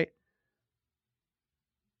Mayweather-Conor fight?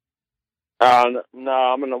 No,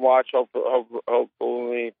 I'm going to watch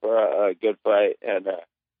hopefully for a good fight and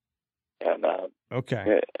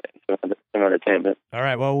okay. Some entertainment. All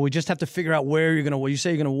right. Well, we just have to figure out where you're going to. Well, you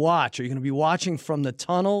say you're going to watch. Are you going to be watching from the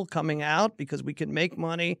tunnel coming out because we can make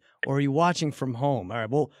money, or are you watching from home? All right.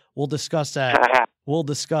 We'll discuss that. We'll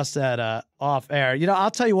discuss that off air. You know,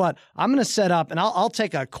 I'll tell you what. I'm going to set up, and I'll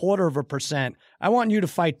take 0.25%. I want you to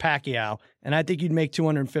fight Pacquiao, and I think you'd make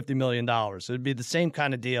 $250 million. It'd be the same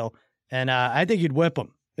kind of deal, and I think you'd whip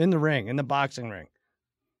him in the ring, in the boxing ring.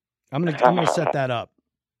 I'm gonna set that up.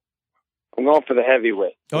 I'm going for the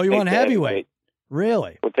heavyweight. Oh, you want heavyweight?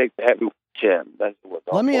 Really? We'll take the heavyweight chin. That's what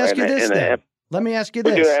we're Let me ask you this then. Let me ask you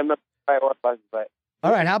We'll do this. an MMA fight or boxing fight.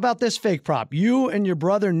 All right, how about this fake prop? You and your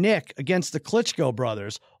brother Nick against the Klitschko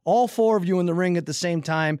brothers. All four of you in the ring at the same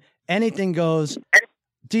time. Anything goes.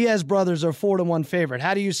 Diaz brothers are 4-1 favorite.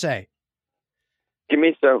 How do you say? Give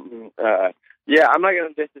me some. Yeah, I'm not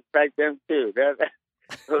going to disrespect them too. Those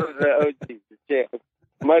are the OGs. The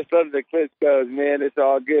much love the Klitschkos, man. It's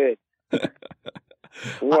all good.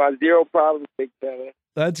 Zero problems, big fella.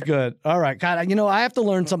 That's good. All right, God. You know, I have to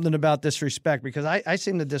learn something about disrespect because I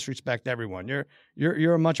seem to disrespect everyone. You're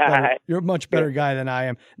a much better guy than I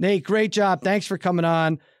am. Nate, great job. Thanks for coming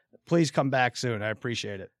on. Please come back soon. I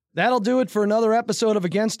appreciate it. That'll do it for another episode of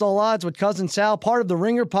Against All Odds with Cousin Sal, part of the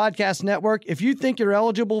Ringer Podcast Network. If you think you're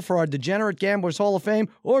eligible for our Degenerate Gamblers Hall of Fame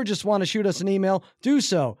or just want to shoot us an email, do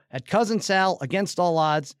so at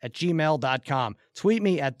cousinsalagainstallodds@gmail.com. Tweet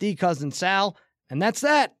me at @thecousinsal. And that's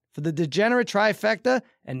that. For the Degenerate Trifecta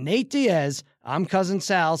and Nate Diaz, I'm Cousin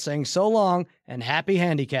Sal saying so long and happy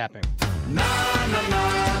handicapping.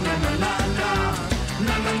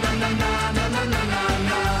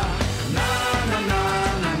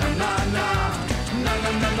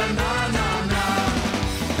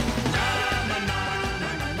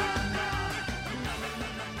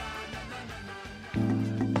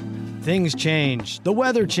 Things change. The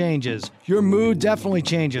weather changes. Your mood definitely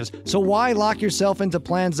changes. So why lock yourself into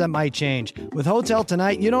plans that might change? With Hotel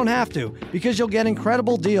Tonight, you don't have to, because you'll get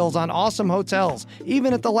incredible deals on awesome hotels,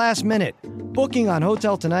 even at the last minute. Booking on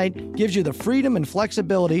Hotel Tonight gives you the freedom and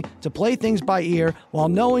flexibility to play things by ear while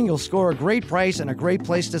knowing you'll score a great price and a great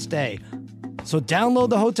place to stay. So download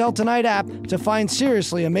the Hotel Tonight app to find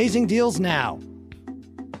seriously amazing deals now.